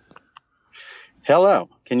 Hello.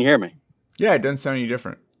 Can you hear me? Yeah, it doesn't sound any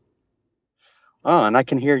different. Oh, and I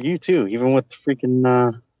can hear you, too, even with the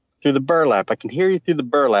freaking... through the burlap. I can hear you through the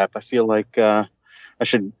burlap. I feel like I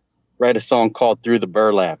should write a song called Through the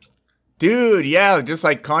Burlap. Dude, yeah, just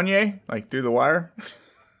like Kanye, like Through the Wire.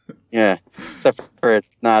 Yeah, except for it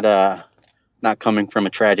not coming from a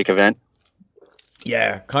tragic event.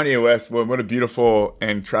 Yeah, Kanye West, what a beautiful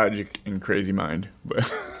and tragic and crazy mind.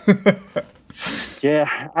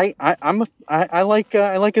 Yeah, I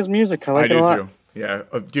like his music. I like it a lot. Too. Yeah,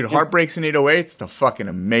 dude, Heartbreaks in 808, it's a fucking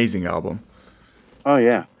amazing album. Oh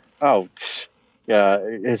yeah. Oh, yeah.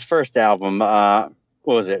 His first album, what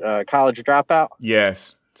was it? College Dropout.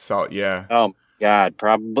 Yes. So yeah. Oh God,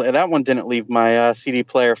 probably that one didn't leave my CD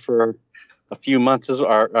player for a few months,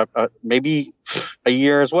 or maybe a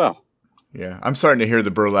year as well. Yeah, I'm starting to hear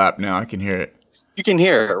the burlap now. I can hear it. You can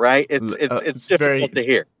hear it, right? It's difficult to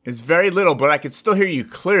hear. It's very little, but I can still hear you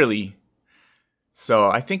clearly. So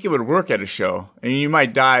I think it would work at a show, and you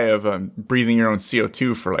might die of breathing your own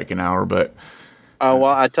CO2 for like an hour. But oh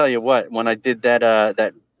well, I tell you what, when I did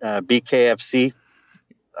that BKFC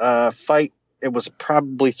fight, it was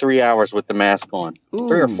probably 3 hours with the mask on. Ooh.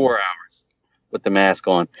 3 or 4 hours with the mask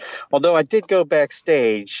on. Although I did go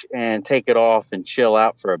backstage and take it off and chill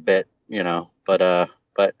out for a bit, you know. But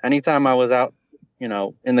anytime I was out, you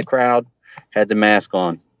know, in the crowd, had the mask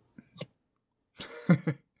on.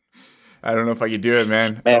 I don't know if I could do it,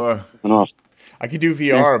 man. Mask off. I could do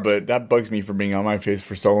VR, but that bugs me from being on my face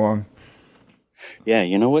for so long. Yeah,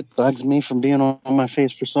 you know what bugs me from being on my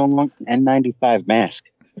face for so long? N95 mask.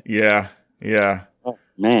 Yeah. Oh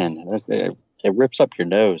man, it rips up your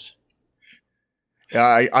nose.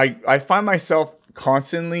 Yeah, I find myself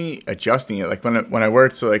constantly adjusting it. Like when I wear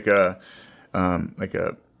it to like a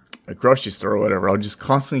grocery store or whatever, I'll just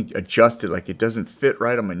constantly adjust it. Like it doesn't fit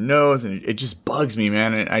right on my nose, and it just bugs me,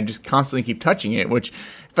 man. And I just constantly keep touching it. Which,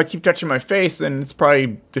 if I keep touching my face, then it's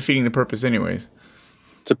probably defeating the purpose, anyways.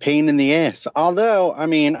 It's a pain in the ass. Although, I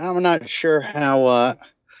mean, I'm not sure how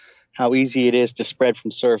easy it is to spread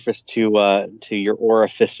from surface to your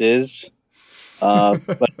orifices,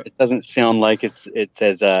 but it doesn't sound like it's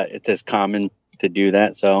as common to do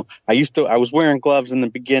that. So I was wearing gloves in the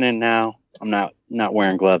beginning. Now I'm not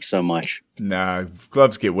wearing gloves so much. Nah,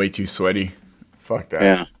 gloves get way too sweaty. Fuck that.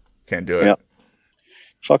 Yeah, can't do it. Yep.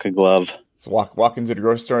 Fuck a glove. So walk into the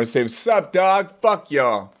grocery store and say, "What's up, dog? Fuck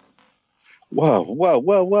y'all." Whoa.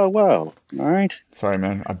 All right. Sorry,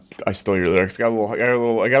 man. I stole your lyrics. I got a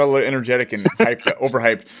little energetic and hyped,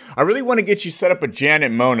 overhyped. I really want to get you set up with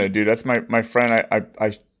Janet Mona, dude. That's my friend. I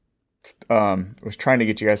was trying to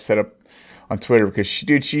get you guys set up on Twitter because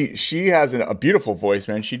she has a beautiful voice,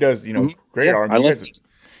 man. She does, great R&B.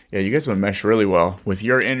 You guys would mesh really well with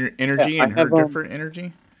your energy and her different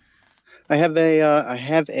energy. I have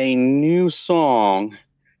a new song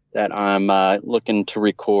that I'm looking to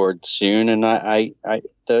record soon, and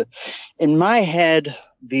in my head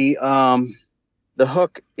the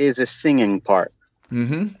hook is a singing part,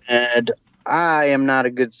 and I am not a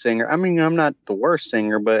good singer. I mean, I'm not the worst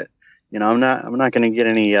singer, but I'm not going to get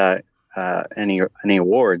any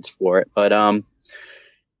awards for it. But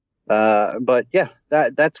yeah,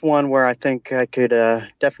 that's one where I think I could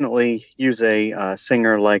definitely use a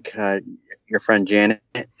singer like your friend Janet,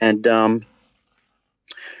 and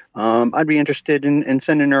I'd be interested in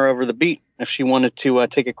sending her over the beat if she wanted to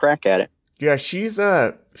take a crack at it. Yeah, she's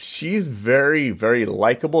very, very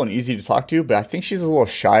likable and easy to talk to, but I think she's a little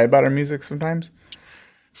shy about her music sometimes.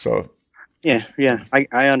 So yeah,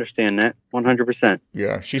 I understand that 100%.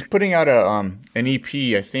 Yeah, she's putting out an EP,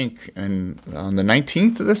 I think, on the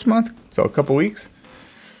 19th of this month, so a couple weeks.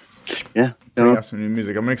 Yeah, putting out some new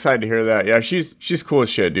music. I'm excited to hear that. Yeah, she's cool as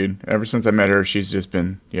shit, dude. Ever since I met her, she's just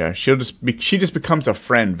been she just becomes a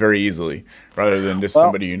friend very easily rather than just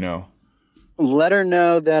somebody you know. Let her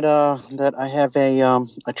know that I have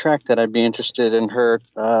a track that I'd be interested in her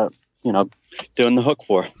doing the hook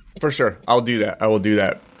for. For sure, I'll do that. I will do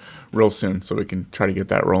that real soon so we can try to get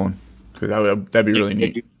that rolling because that'd be really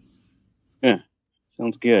neat. Yeah,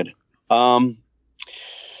 sounds good.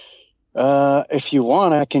 If you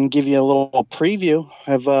want, I can give you a little preview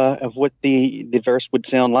of what the verse would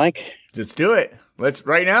sound like. Let's do it. Let's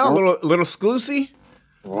right now. A little exclusive.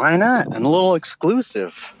 Why not? And a little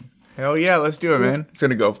exclusive. Hell yeah, let's do it, man. It's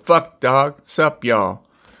gonna go fuck dog, sup y'all.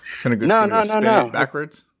 It's gonna go spin it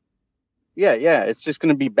backwards. Yeah. It's just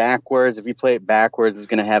gonna be backwards. If you play it backwards, it's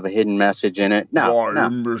gonna have a hidden message in it. No.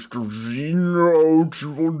 Mr. Xenos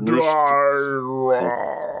will die.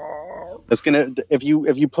 It's gonna if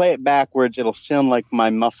you play it backwards, it'll sound like my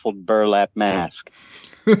muffled burlap mask.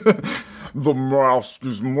 The mask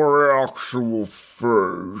is my actual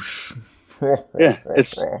face. Yeah,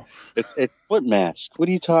 it's what mask? What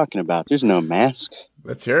are you talking about? There's no mask.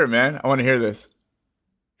 Let's hear it, man. I want to hear this.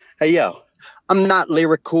 Hey, yo, I'm not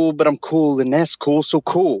lyrical, but I'm cool, and that's cool, so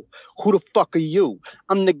cool. Who the fuck are you?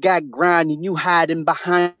 I'm the guy grinding, you hiding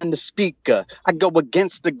behind the speaker. I go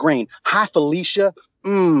against the grain. Hi, Felicia.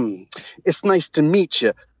 It's nice to meet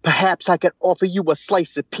you. Perhaps I could offer you a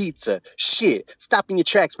slice of pizza. Shit, stop in your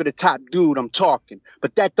tracks for the top dude I'm talking.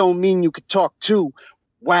 But that don't mean you could talk too.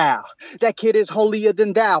 Wow, that kid is holier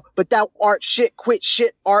than thou, but thou art shit, quit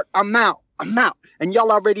shit, art, I'm out. And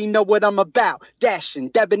y'all already know what I'm about. Dashing,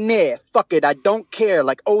 debonair, fuck it, I don't care,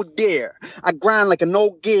 like oh dear. I grind like an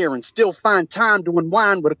old gear and still find time to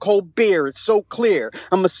unwind with a cold beer. It's so clear,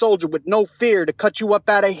 I'm a soldier with no fear to cut you up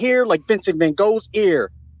out of here like Vincent Van Gogh's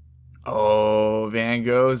ear. Oh, Van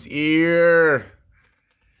Gogh's ear.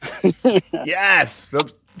 Yes.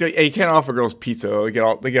 You can't offer girls pizza.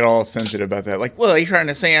 They get all sensitive about that. Like, well, are you trying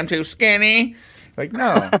to say I'm too skinny? Like,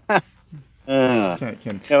 no.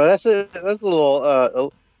 Can't. Yeah, that's a little a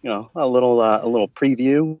little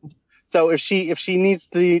preview. So if she needs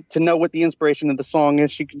to know what the inspiration of the song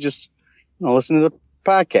is, she could just listen to the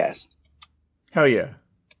podcast. Hell yeah,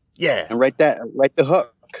 yeah, and write the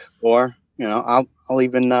hook, or I'll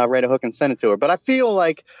even write a hook and send it to her. But I feel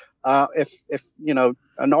like if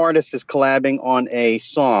an artist is collabing on a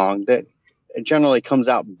song, that it generally comes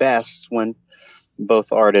out best when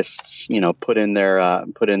both artists, put in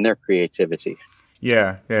their creativity.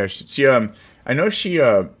 Yeah. She I know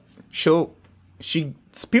she'll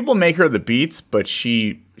people make her the beats, but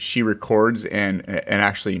she records and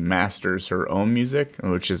actually masters her own music,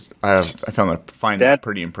 which is I find that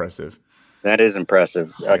pretty impressive. That is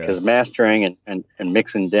impressive because mastering and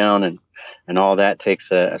mixing down and all that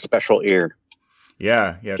takes a special ear.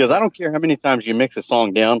 Yeah. Because I don't care how many times you mix a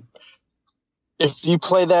song down. If you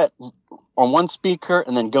play that on one speaker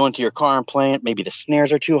and then go into your car and play it, maybe the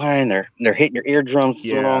snares are too high and they're hitting your eardrums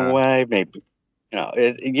the wrong way. Maybe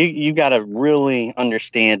you got to really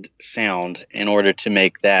understand sound in order to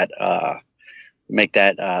make that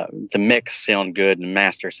the mix sound good and the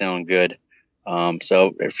master sound good.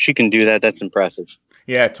 So if she can do that, that's impressive.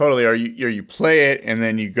 Yeah, totally. Or you play it and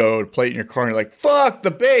then you go to play it in your car and you're like, fuck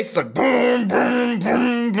the bass. It's like boom, boom,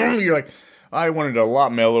 boom, boom. You're like, I wanted a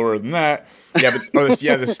lot mellower than that. Yeah, but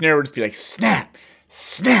the snare would just be like snap,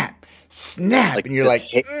 snap, snap, like, and you're like,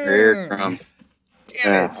 hit your eardrum.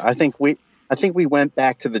 Damn it. I think we went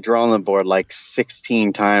back to the drawing board like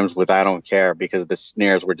 16 times with I Don't Care because the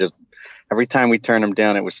snares were just every time we turned them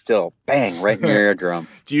down, it was still bang right in your eardrum.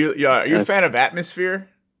 Are you a fan of Atmosphere?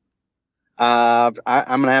 I'm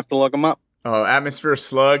gonna have to look him up. Oh, Atmosphere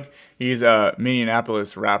Slug. He's a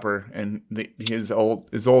Minneapolis rapper, and his old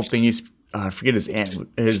thing. I forget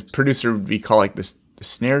his producer would be called like the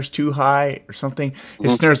snares too high or something.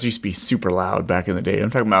 His snares used to be super loud back in the day. I'm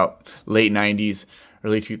talking about late 90s,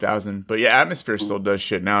 early 2000s. But yeah, Atmosphere still does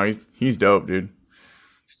shit now. He's dope, dude.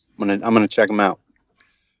 I'm gonna check him out.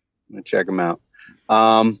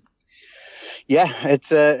 Yeah,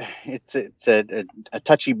 it's a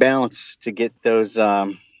touchy balance to get those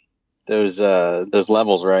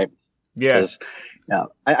levels right. Yeah.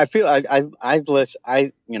 I feel in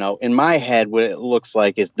my head what it looks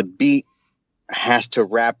like is the beat has to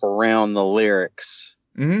wrap around the lyrics,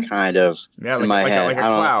 kind of. Yeah, in my head, like a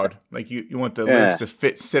cloud. Like you want the lyrics to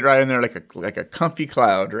sit right in there, like a comfy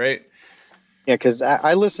cloud, right? Yeah, because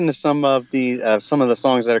I listen to some of the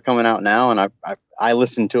songs that are coming out now, and I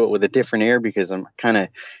listen to it with a different ear because I'm kind of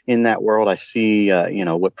in that world. I see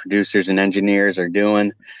what producers and engineers are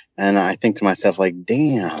doing, and I think to myself like,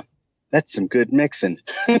 damn. That's some good mixing.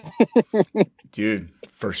 Dude,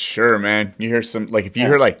 for sure, man. You hear some, like, if you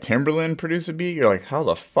hear, like, Timberland produce a beat, you're like, how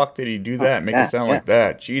the fuck did he do that? Make it sound like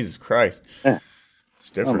that. Jesus Christ. Yeah. It's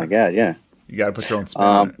different. Oh, my God, yeah. You got to put your own spin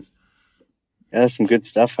on it. Yeah, there's some good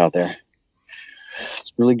stuff out there.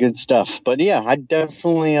 It's really good stuff. But, yeah, I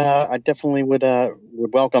definitely would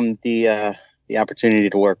welcome the opportunity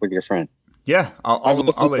to work with your friend. Yeah, I'll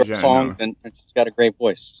let you know. Songs, and she's got a great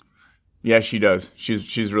voice. Yeah, she does.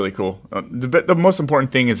 She's really cool. The most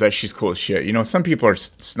important thing is that she's cool as shit. You know, some people are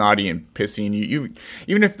snotty and pissy, and you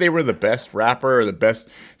even if they were the best rapper or the best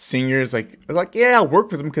singers, like yeah, I'll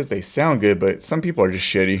work with them because they sound good. But some people are just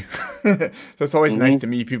shitty. So it's always nice to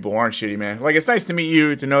meet people who aren't shitty, man. Like it's nice to meet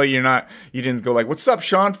you to know you didn't go like, "What's up,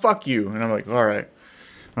 Sean? Fuck you," and I'm like, all right,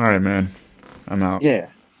 man, I'm out. Yeah.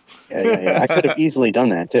 I could have easily done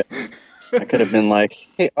that too. I could have been like,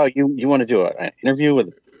 "Hey, you want to do an interview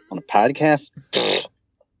on a podcast?"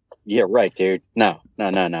 Yeah, right, dude. No.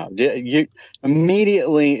 You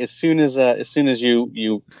immediately, as soon as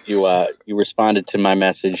you responded to my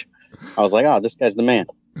message, I was like, "Oh, this guy's the man."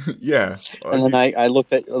 Yeah. And then I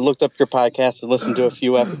looked up your podcast and listened to a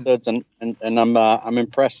few episodes, and I'm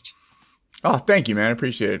impressed. Oh, thank you, man. I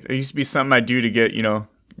appreciate it. It used to be something I do to get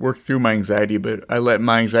work through my anxiety, but I let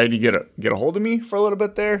my anxiety get a hold of me for a little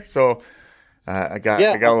bit there. So I got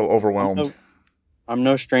a little overwhelmed. I'm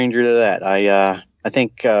no stranger to that. I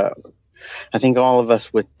think all of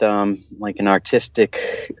us with like an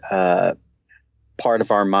artistic part of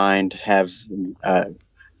our mind have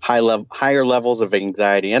higher levels of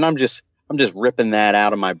anxiety, and I'm just ripping that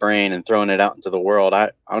out of my brain and throwing it out into the world.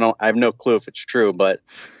 I have no clue if it's true, but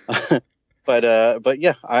but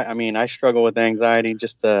yeah, I mean, I struggle with anxiety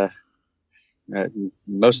just a lot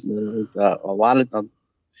of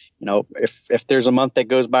if there's a month that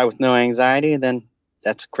goes by with no anxiety, then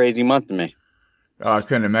that's a crazy month to me. Oh, I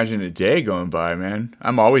couldn't imagine a day going by, man.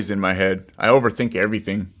 I'm always in my head. I overthink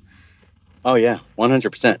everything. Oh yeah,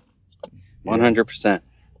 100%. 100%.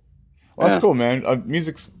 Well, that's cool, man.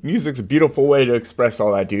 Music's a beautiful way to express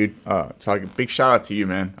all that, dude. So like a big shout out to you,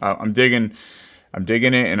 man. I'm digging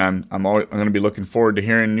it, and I'm gonna be looking forward to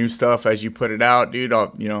hearing new stuff as you put it out, dude.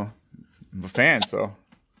 I'm a fan, so.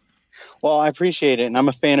 Well, I appreciate it, and I'm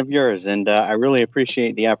a fan of yours, and I really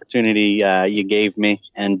appreciate the opportunity you gave me,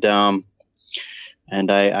 and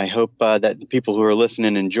I hope that the people who are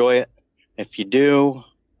listening enjoy it. If you do,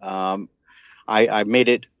 I made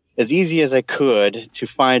it as easy as I could to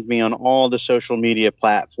find me on all the social media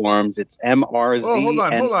platforms. It's MRZ. Oh, hold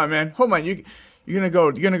on, man. Hold on. You gonna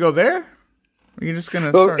go there? Are you just gonna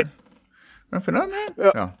start ramping up, man?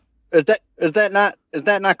 No. Is that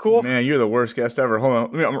not cool? Man, you're the worst guest ever.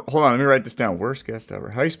 Hold on. Let me write this down. Worst guest ever.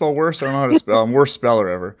 How do you spell worst? I don't know how to spell. I'm worst speller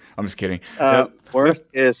ever. I'm just kidding. Worst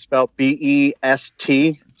is spelled BEST.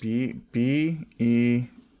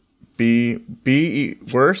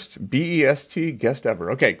 Worst BEST guest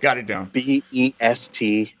ever. Okay, got it down. BEST.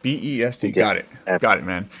 Got it,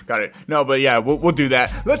 man. Got it. No, but yeah, we'll do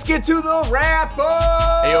that. Let's get to the wrap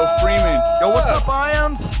up. Hey, yo, Freeman. Yo, what's up,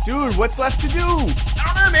 Iams? Dude, what's left to do? I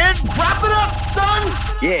don't know, man. Wrap it up, son.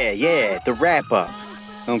 Yeah, the wrap up.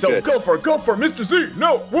 Sounds good. Go for it, Mr. Z.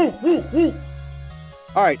 No, woo.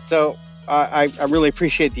 All right, so I really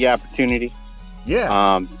appreciate the opportunity.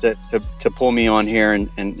 Yeah. To pull me on here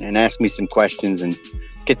and ask me some questions and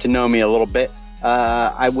get to know me a little bit.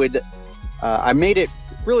 I made it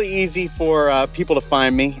really easy for people to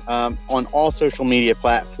find me on all social media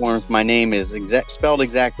platforms. My name is spelled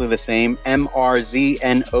exactly the same,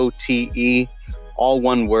 MRZNOTE, all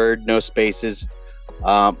one word, no spaces.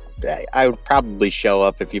 I would probably show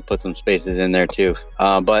up if you put some spaces in there too.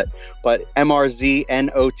 But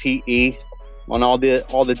MRZNOTE on all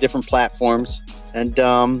the different platforms, and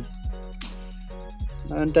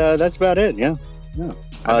that's about it. Yeah.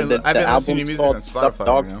 I've been listening to music on Spotify.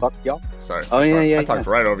 Dogs, fuck y'all. Sorry. Oh yeah. I talked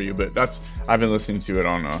right over you, but I've been listening to it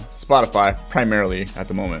on Spotify primarily at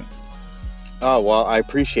the moment. Oh well, I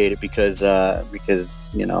appreciate it because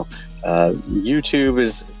YouTube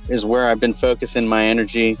is where I've been focusing my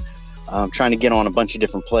energy. I'm trying to get on a bunch of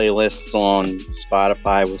different playlists on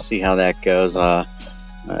Spotify. We'll see how that goes.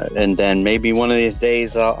 And then maybe one of these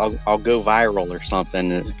days I'll go viral or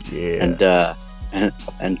something. Yeah. And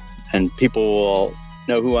people will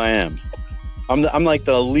know who I am. I'm like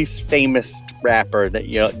the least famous rapper that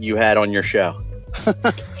you had on your show.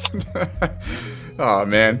 Oh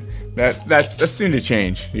man, that's soon to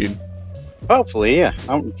change, dude. Hopefully, yeah.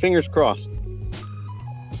 Fingers crossed.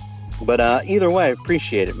 But either way, I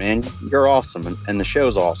appreciate it, man. You're awesome, and the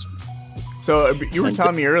show's awesome. So you were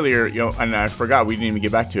telling me earlier, and I forgot we didn't even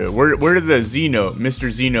get back to it. Where did the Z Note, Mr.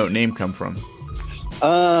 Z Note name come from?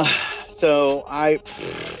 So I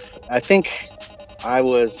think I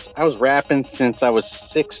was rapping since I was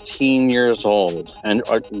 16 years old, and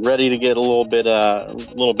ready to get a little bit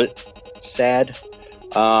sad.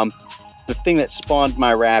 The thing that spawned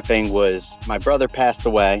my rapping was my brother passed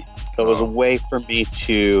away, so it was a way for me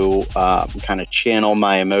to kind of channel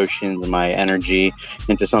my emotions and my energy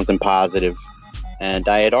into something positive. And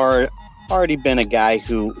I had already been a guy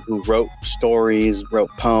who wrote stories, wrote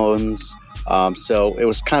poems. So it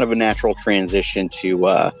was kind of a natural transition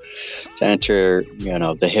to enter,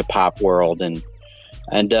 the hip hop world, and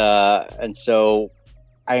so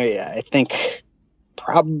I think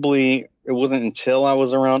probably it wasn't until I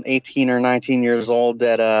was around 18 or 19 years old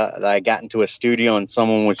that I got into a studio and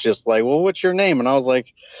someone was just like, "Well, what's your name?" And I was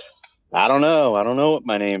like, "I don't know what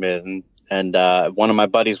my name is." And one of my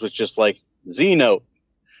buddies was just like, Z-Note.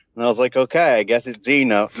 And I was like, okay, I guess it's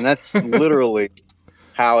Z-Note. And that's literally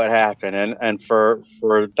how it happened. And for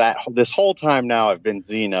this whole time now, I've been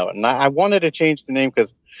Z-Note. And I wanted to change the name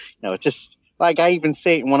because, it's just like I even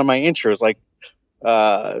say it in one of my intros, like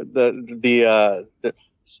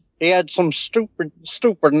he had some stupid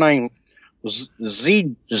name,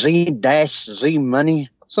 Z Money,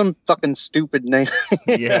 some fucking stupid name.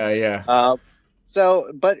 Yeah.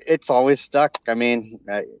 So, but it's always stuck. I mean,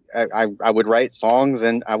 I would write songs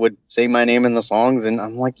and I would say my name in the songs, and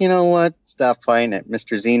I'm like, you know what? Stop fighting it.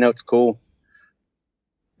 Mr. Z-Note's cool.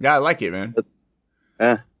 Yeah, I like it, man.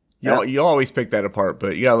 Yeah. You always pick that apart,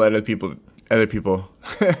 but you gotta let other people.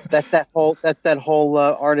 That's that whole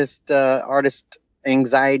artist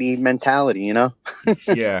anxiety mentality,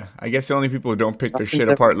 Yeah, I guess the only people who don't pick their shit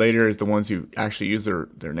apart later is the ones who actually use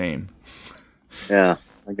their name. Yeah,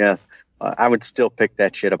 I guess. I would still pick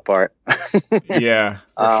that shit apart. Yeah,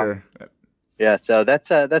 for sure. Yeah, so that's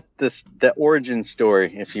the origin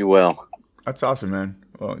story, if you will. That's awesome, man.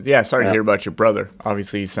 Well, yeah, sorry to hear about your brother.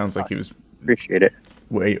 Obviously, he sounds like he was appreciate it.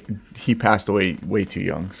 He passed away way too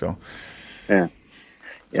young, so yeah.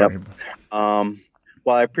 Sorry. Yep.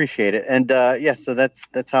 Well, I appreciate it, and so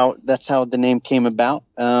that's how the name came about,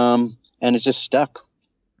 and it just stuck.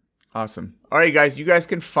 Awesome. All right, guys, you guys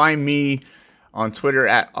can find me on Twitter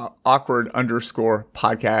at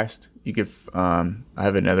awkward_podcast. You could, I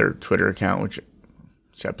have another Twitter account, which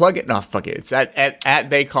should I plug it? No, fuck it. It's at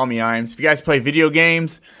They Call Me Iams. If you guys play video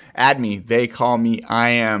games, add me. They Call Me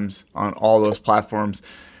Iams on all those platforms.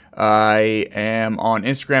 I am on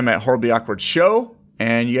Instagram at Horribly Awkward Show,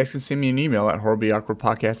 and you guys can send me an email at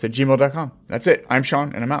horriblyawkwardpodcast@gmail.com. That's it. I'm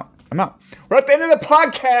Sean, and I'm out. We're at the end of the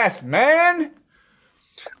podcast, man.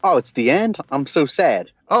 Oh, it's the end? I'm so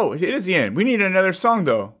sad. Oh, it is the end. We need another song,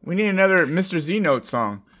 though. We need another Mr. Z-Note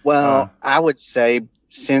song. Well, I would say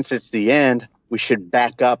since it's the end, we should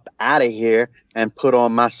back up out of here and put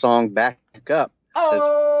on my song Back Up.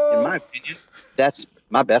 Oh! In my opinion, that's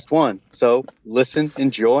my best one. So listen,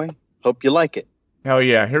 enjoy. Hope you like it. Hell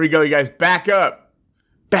yeah. Here we go, you guys. Back up.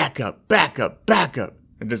 Back up, back up, back up.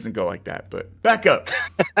 It doesn't go like that, but back up.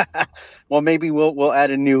 Well, maybe we'll add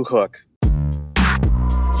a new hook.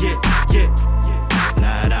 Yeah.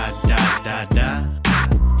 La da da da da.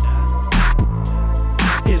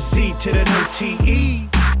 It's Z to the no T-E.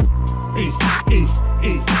 E.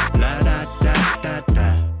 La da da da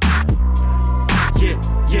da. Yeah.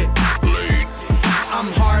 I'm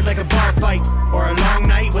hard like a bar fight, or a long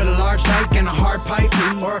night with a large dyke and a hard pipe,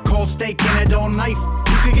 or a cold steak and a dull knife.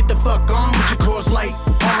 You could get the fuck on with your Coors Light.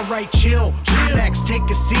 Alright, chill, relax, take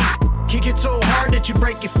a seat. Kick it so hard that you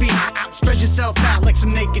break your feet. Spread yourself out like some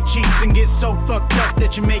naked cheeks and get so fucked up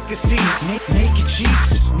that you make a scene. Naked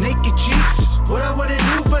cheeks. What I wanna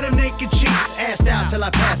do for them naked cheeks? Assed out till I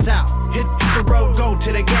pass out. Hit the road, go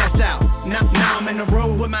to the gas out. Now I'm in the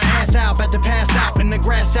road with my ass out, about to pass out in the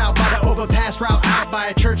grass out by the overpass route out by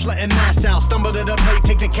a church letting mass out. Stumble to the plate,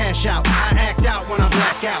 take the cash out. I act out when I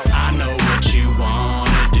black out. I know what you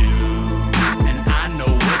wanna do, and I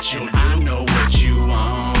know what you want.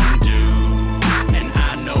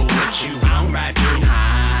 I'm right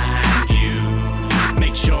behind you.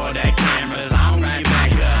 Make sure that camera's on when you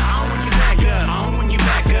back up. On when you back up. On when you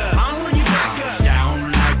back up. On when you back up.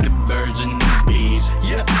 Down like the birds and the bees.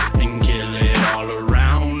 Yeah. And kill it all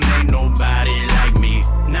around. Ain't nobody like me.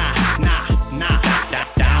 Nah.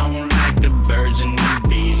 Down like the birds and the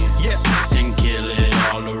bees. Yeah. And kill it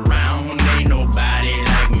all around. Ain't nobody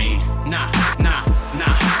like me. Nah.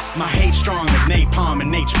 My hate strong like napalm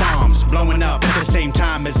and H-bombs. Blowing up at the same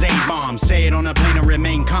time as A-bombs. Say it on a plane and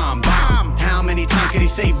remain calm. Bomb. How many times can he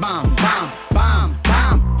say bomb? Bomb.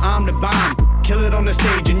 I'm the bomb. Kill it on the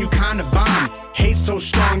stage and you kinda bomb. Hate so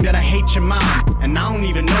strong that I hate your mom. And I don't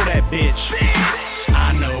even know that bitch.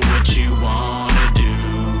 I know what you wanna do.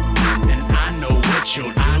 And I know what you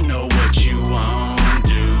wanna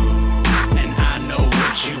do. And I know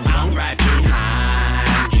what you want. I'm right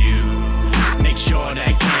behind you. Make sure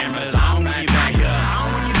that camera's on when you back up.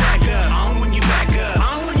 On when you back up. On when you back up.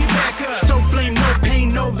 On when you back up. So flame, no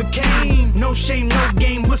pain, no Novocaine. No shame, no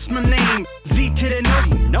game. What's my name? Z to the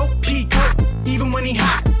no P coat. Even when he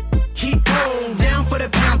hot, he cold. Down for the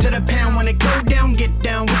pound to the pound. When it go down, get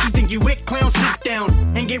down. What you think you wick?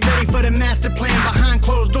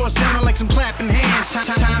 start sounding like some clapping hands.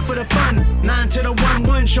 Time for the fun. 9 to the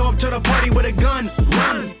 1-1. Show up to the party with a gun.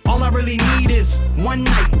 Run. All I really need is one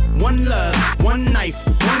night, one love, one knife,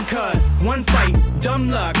 one cut, one fight, dumb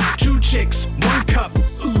luck, 2 chicks, 1 cup.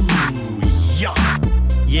 Ooh, yuck.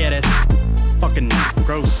 Yeah, that's fucking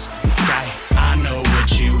gross, guy. I know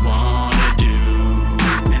what you wanna do,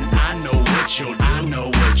 and I know what you won't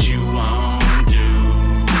do,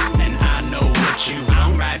 and I know what you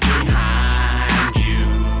want right behind you.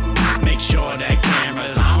 Make sure that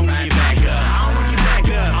camera's on when you back up, on when you back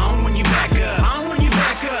up, on when you back up, on when you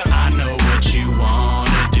back up. I know what you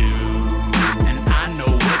wanna do, and I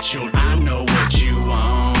know what you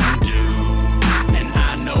won't do, and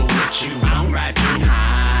I know what you want right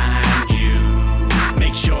behind you.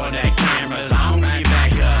 Make sure that camera's on when you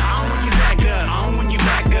back up, on when you back up, on when you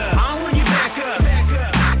back up, on when you back up.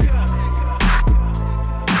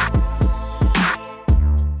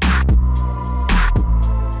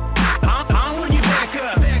 On when you back up. On when you back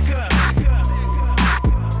up.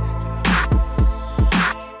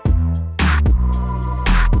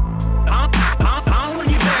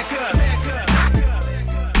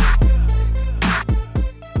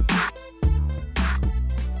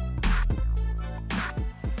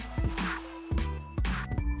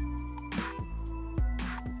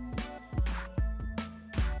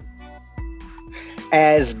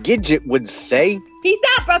 As Gidget would say, Peace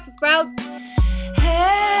out, Brussels sprouts.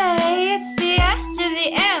 Hey, it's the S to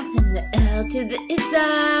the M and the L to the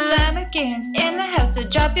Ism. Slammerkins in the house, so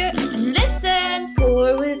drop your and listen.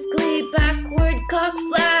 Pour with glee, backward cock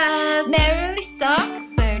flash. Merrily sock,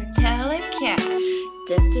 bird telecast.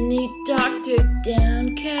 Destiny doctor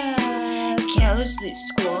downcast. Carelessly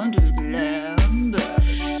squandered lamb.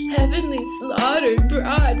 Heavenly slaughtered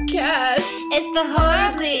broadcast. It's the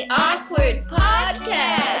Horribly Awkward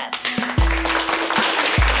Podcast.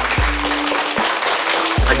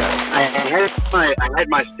 I had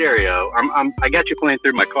my stereo. I got you playing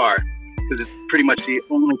through my car because it's pretty much the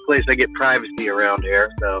only place I get privacy around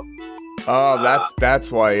here. So. Oh,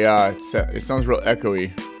 that's why. Yeah, it sounds real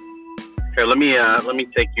echoey. Here, let me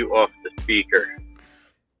take you off the speaker.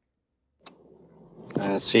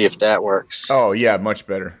 Let's see if that works. Oh yeah, much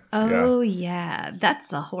better. Oh yeah,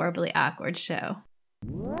 that's a Horribly Awkward show.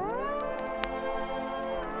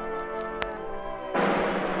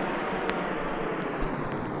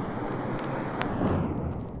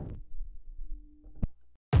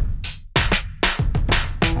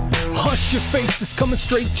 Hush Your Face is coming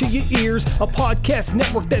straight to your ears. A podcast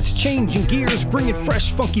network that's changing gears, bringing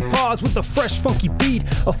fresh funky pods with a fresh funky beat.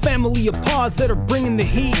 A family of pods that are bringing the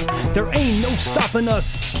heat. There ain't no stopping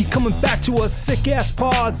us. Keep coming back to us, sick ass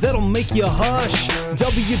pods that'll make you hush.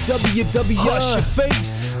 www. Hush Your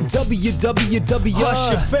Face. www. Hush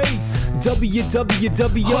Your Face.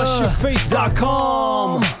 www.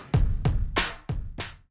 HushYourFace.com.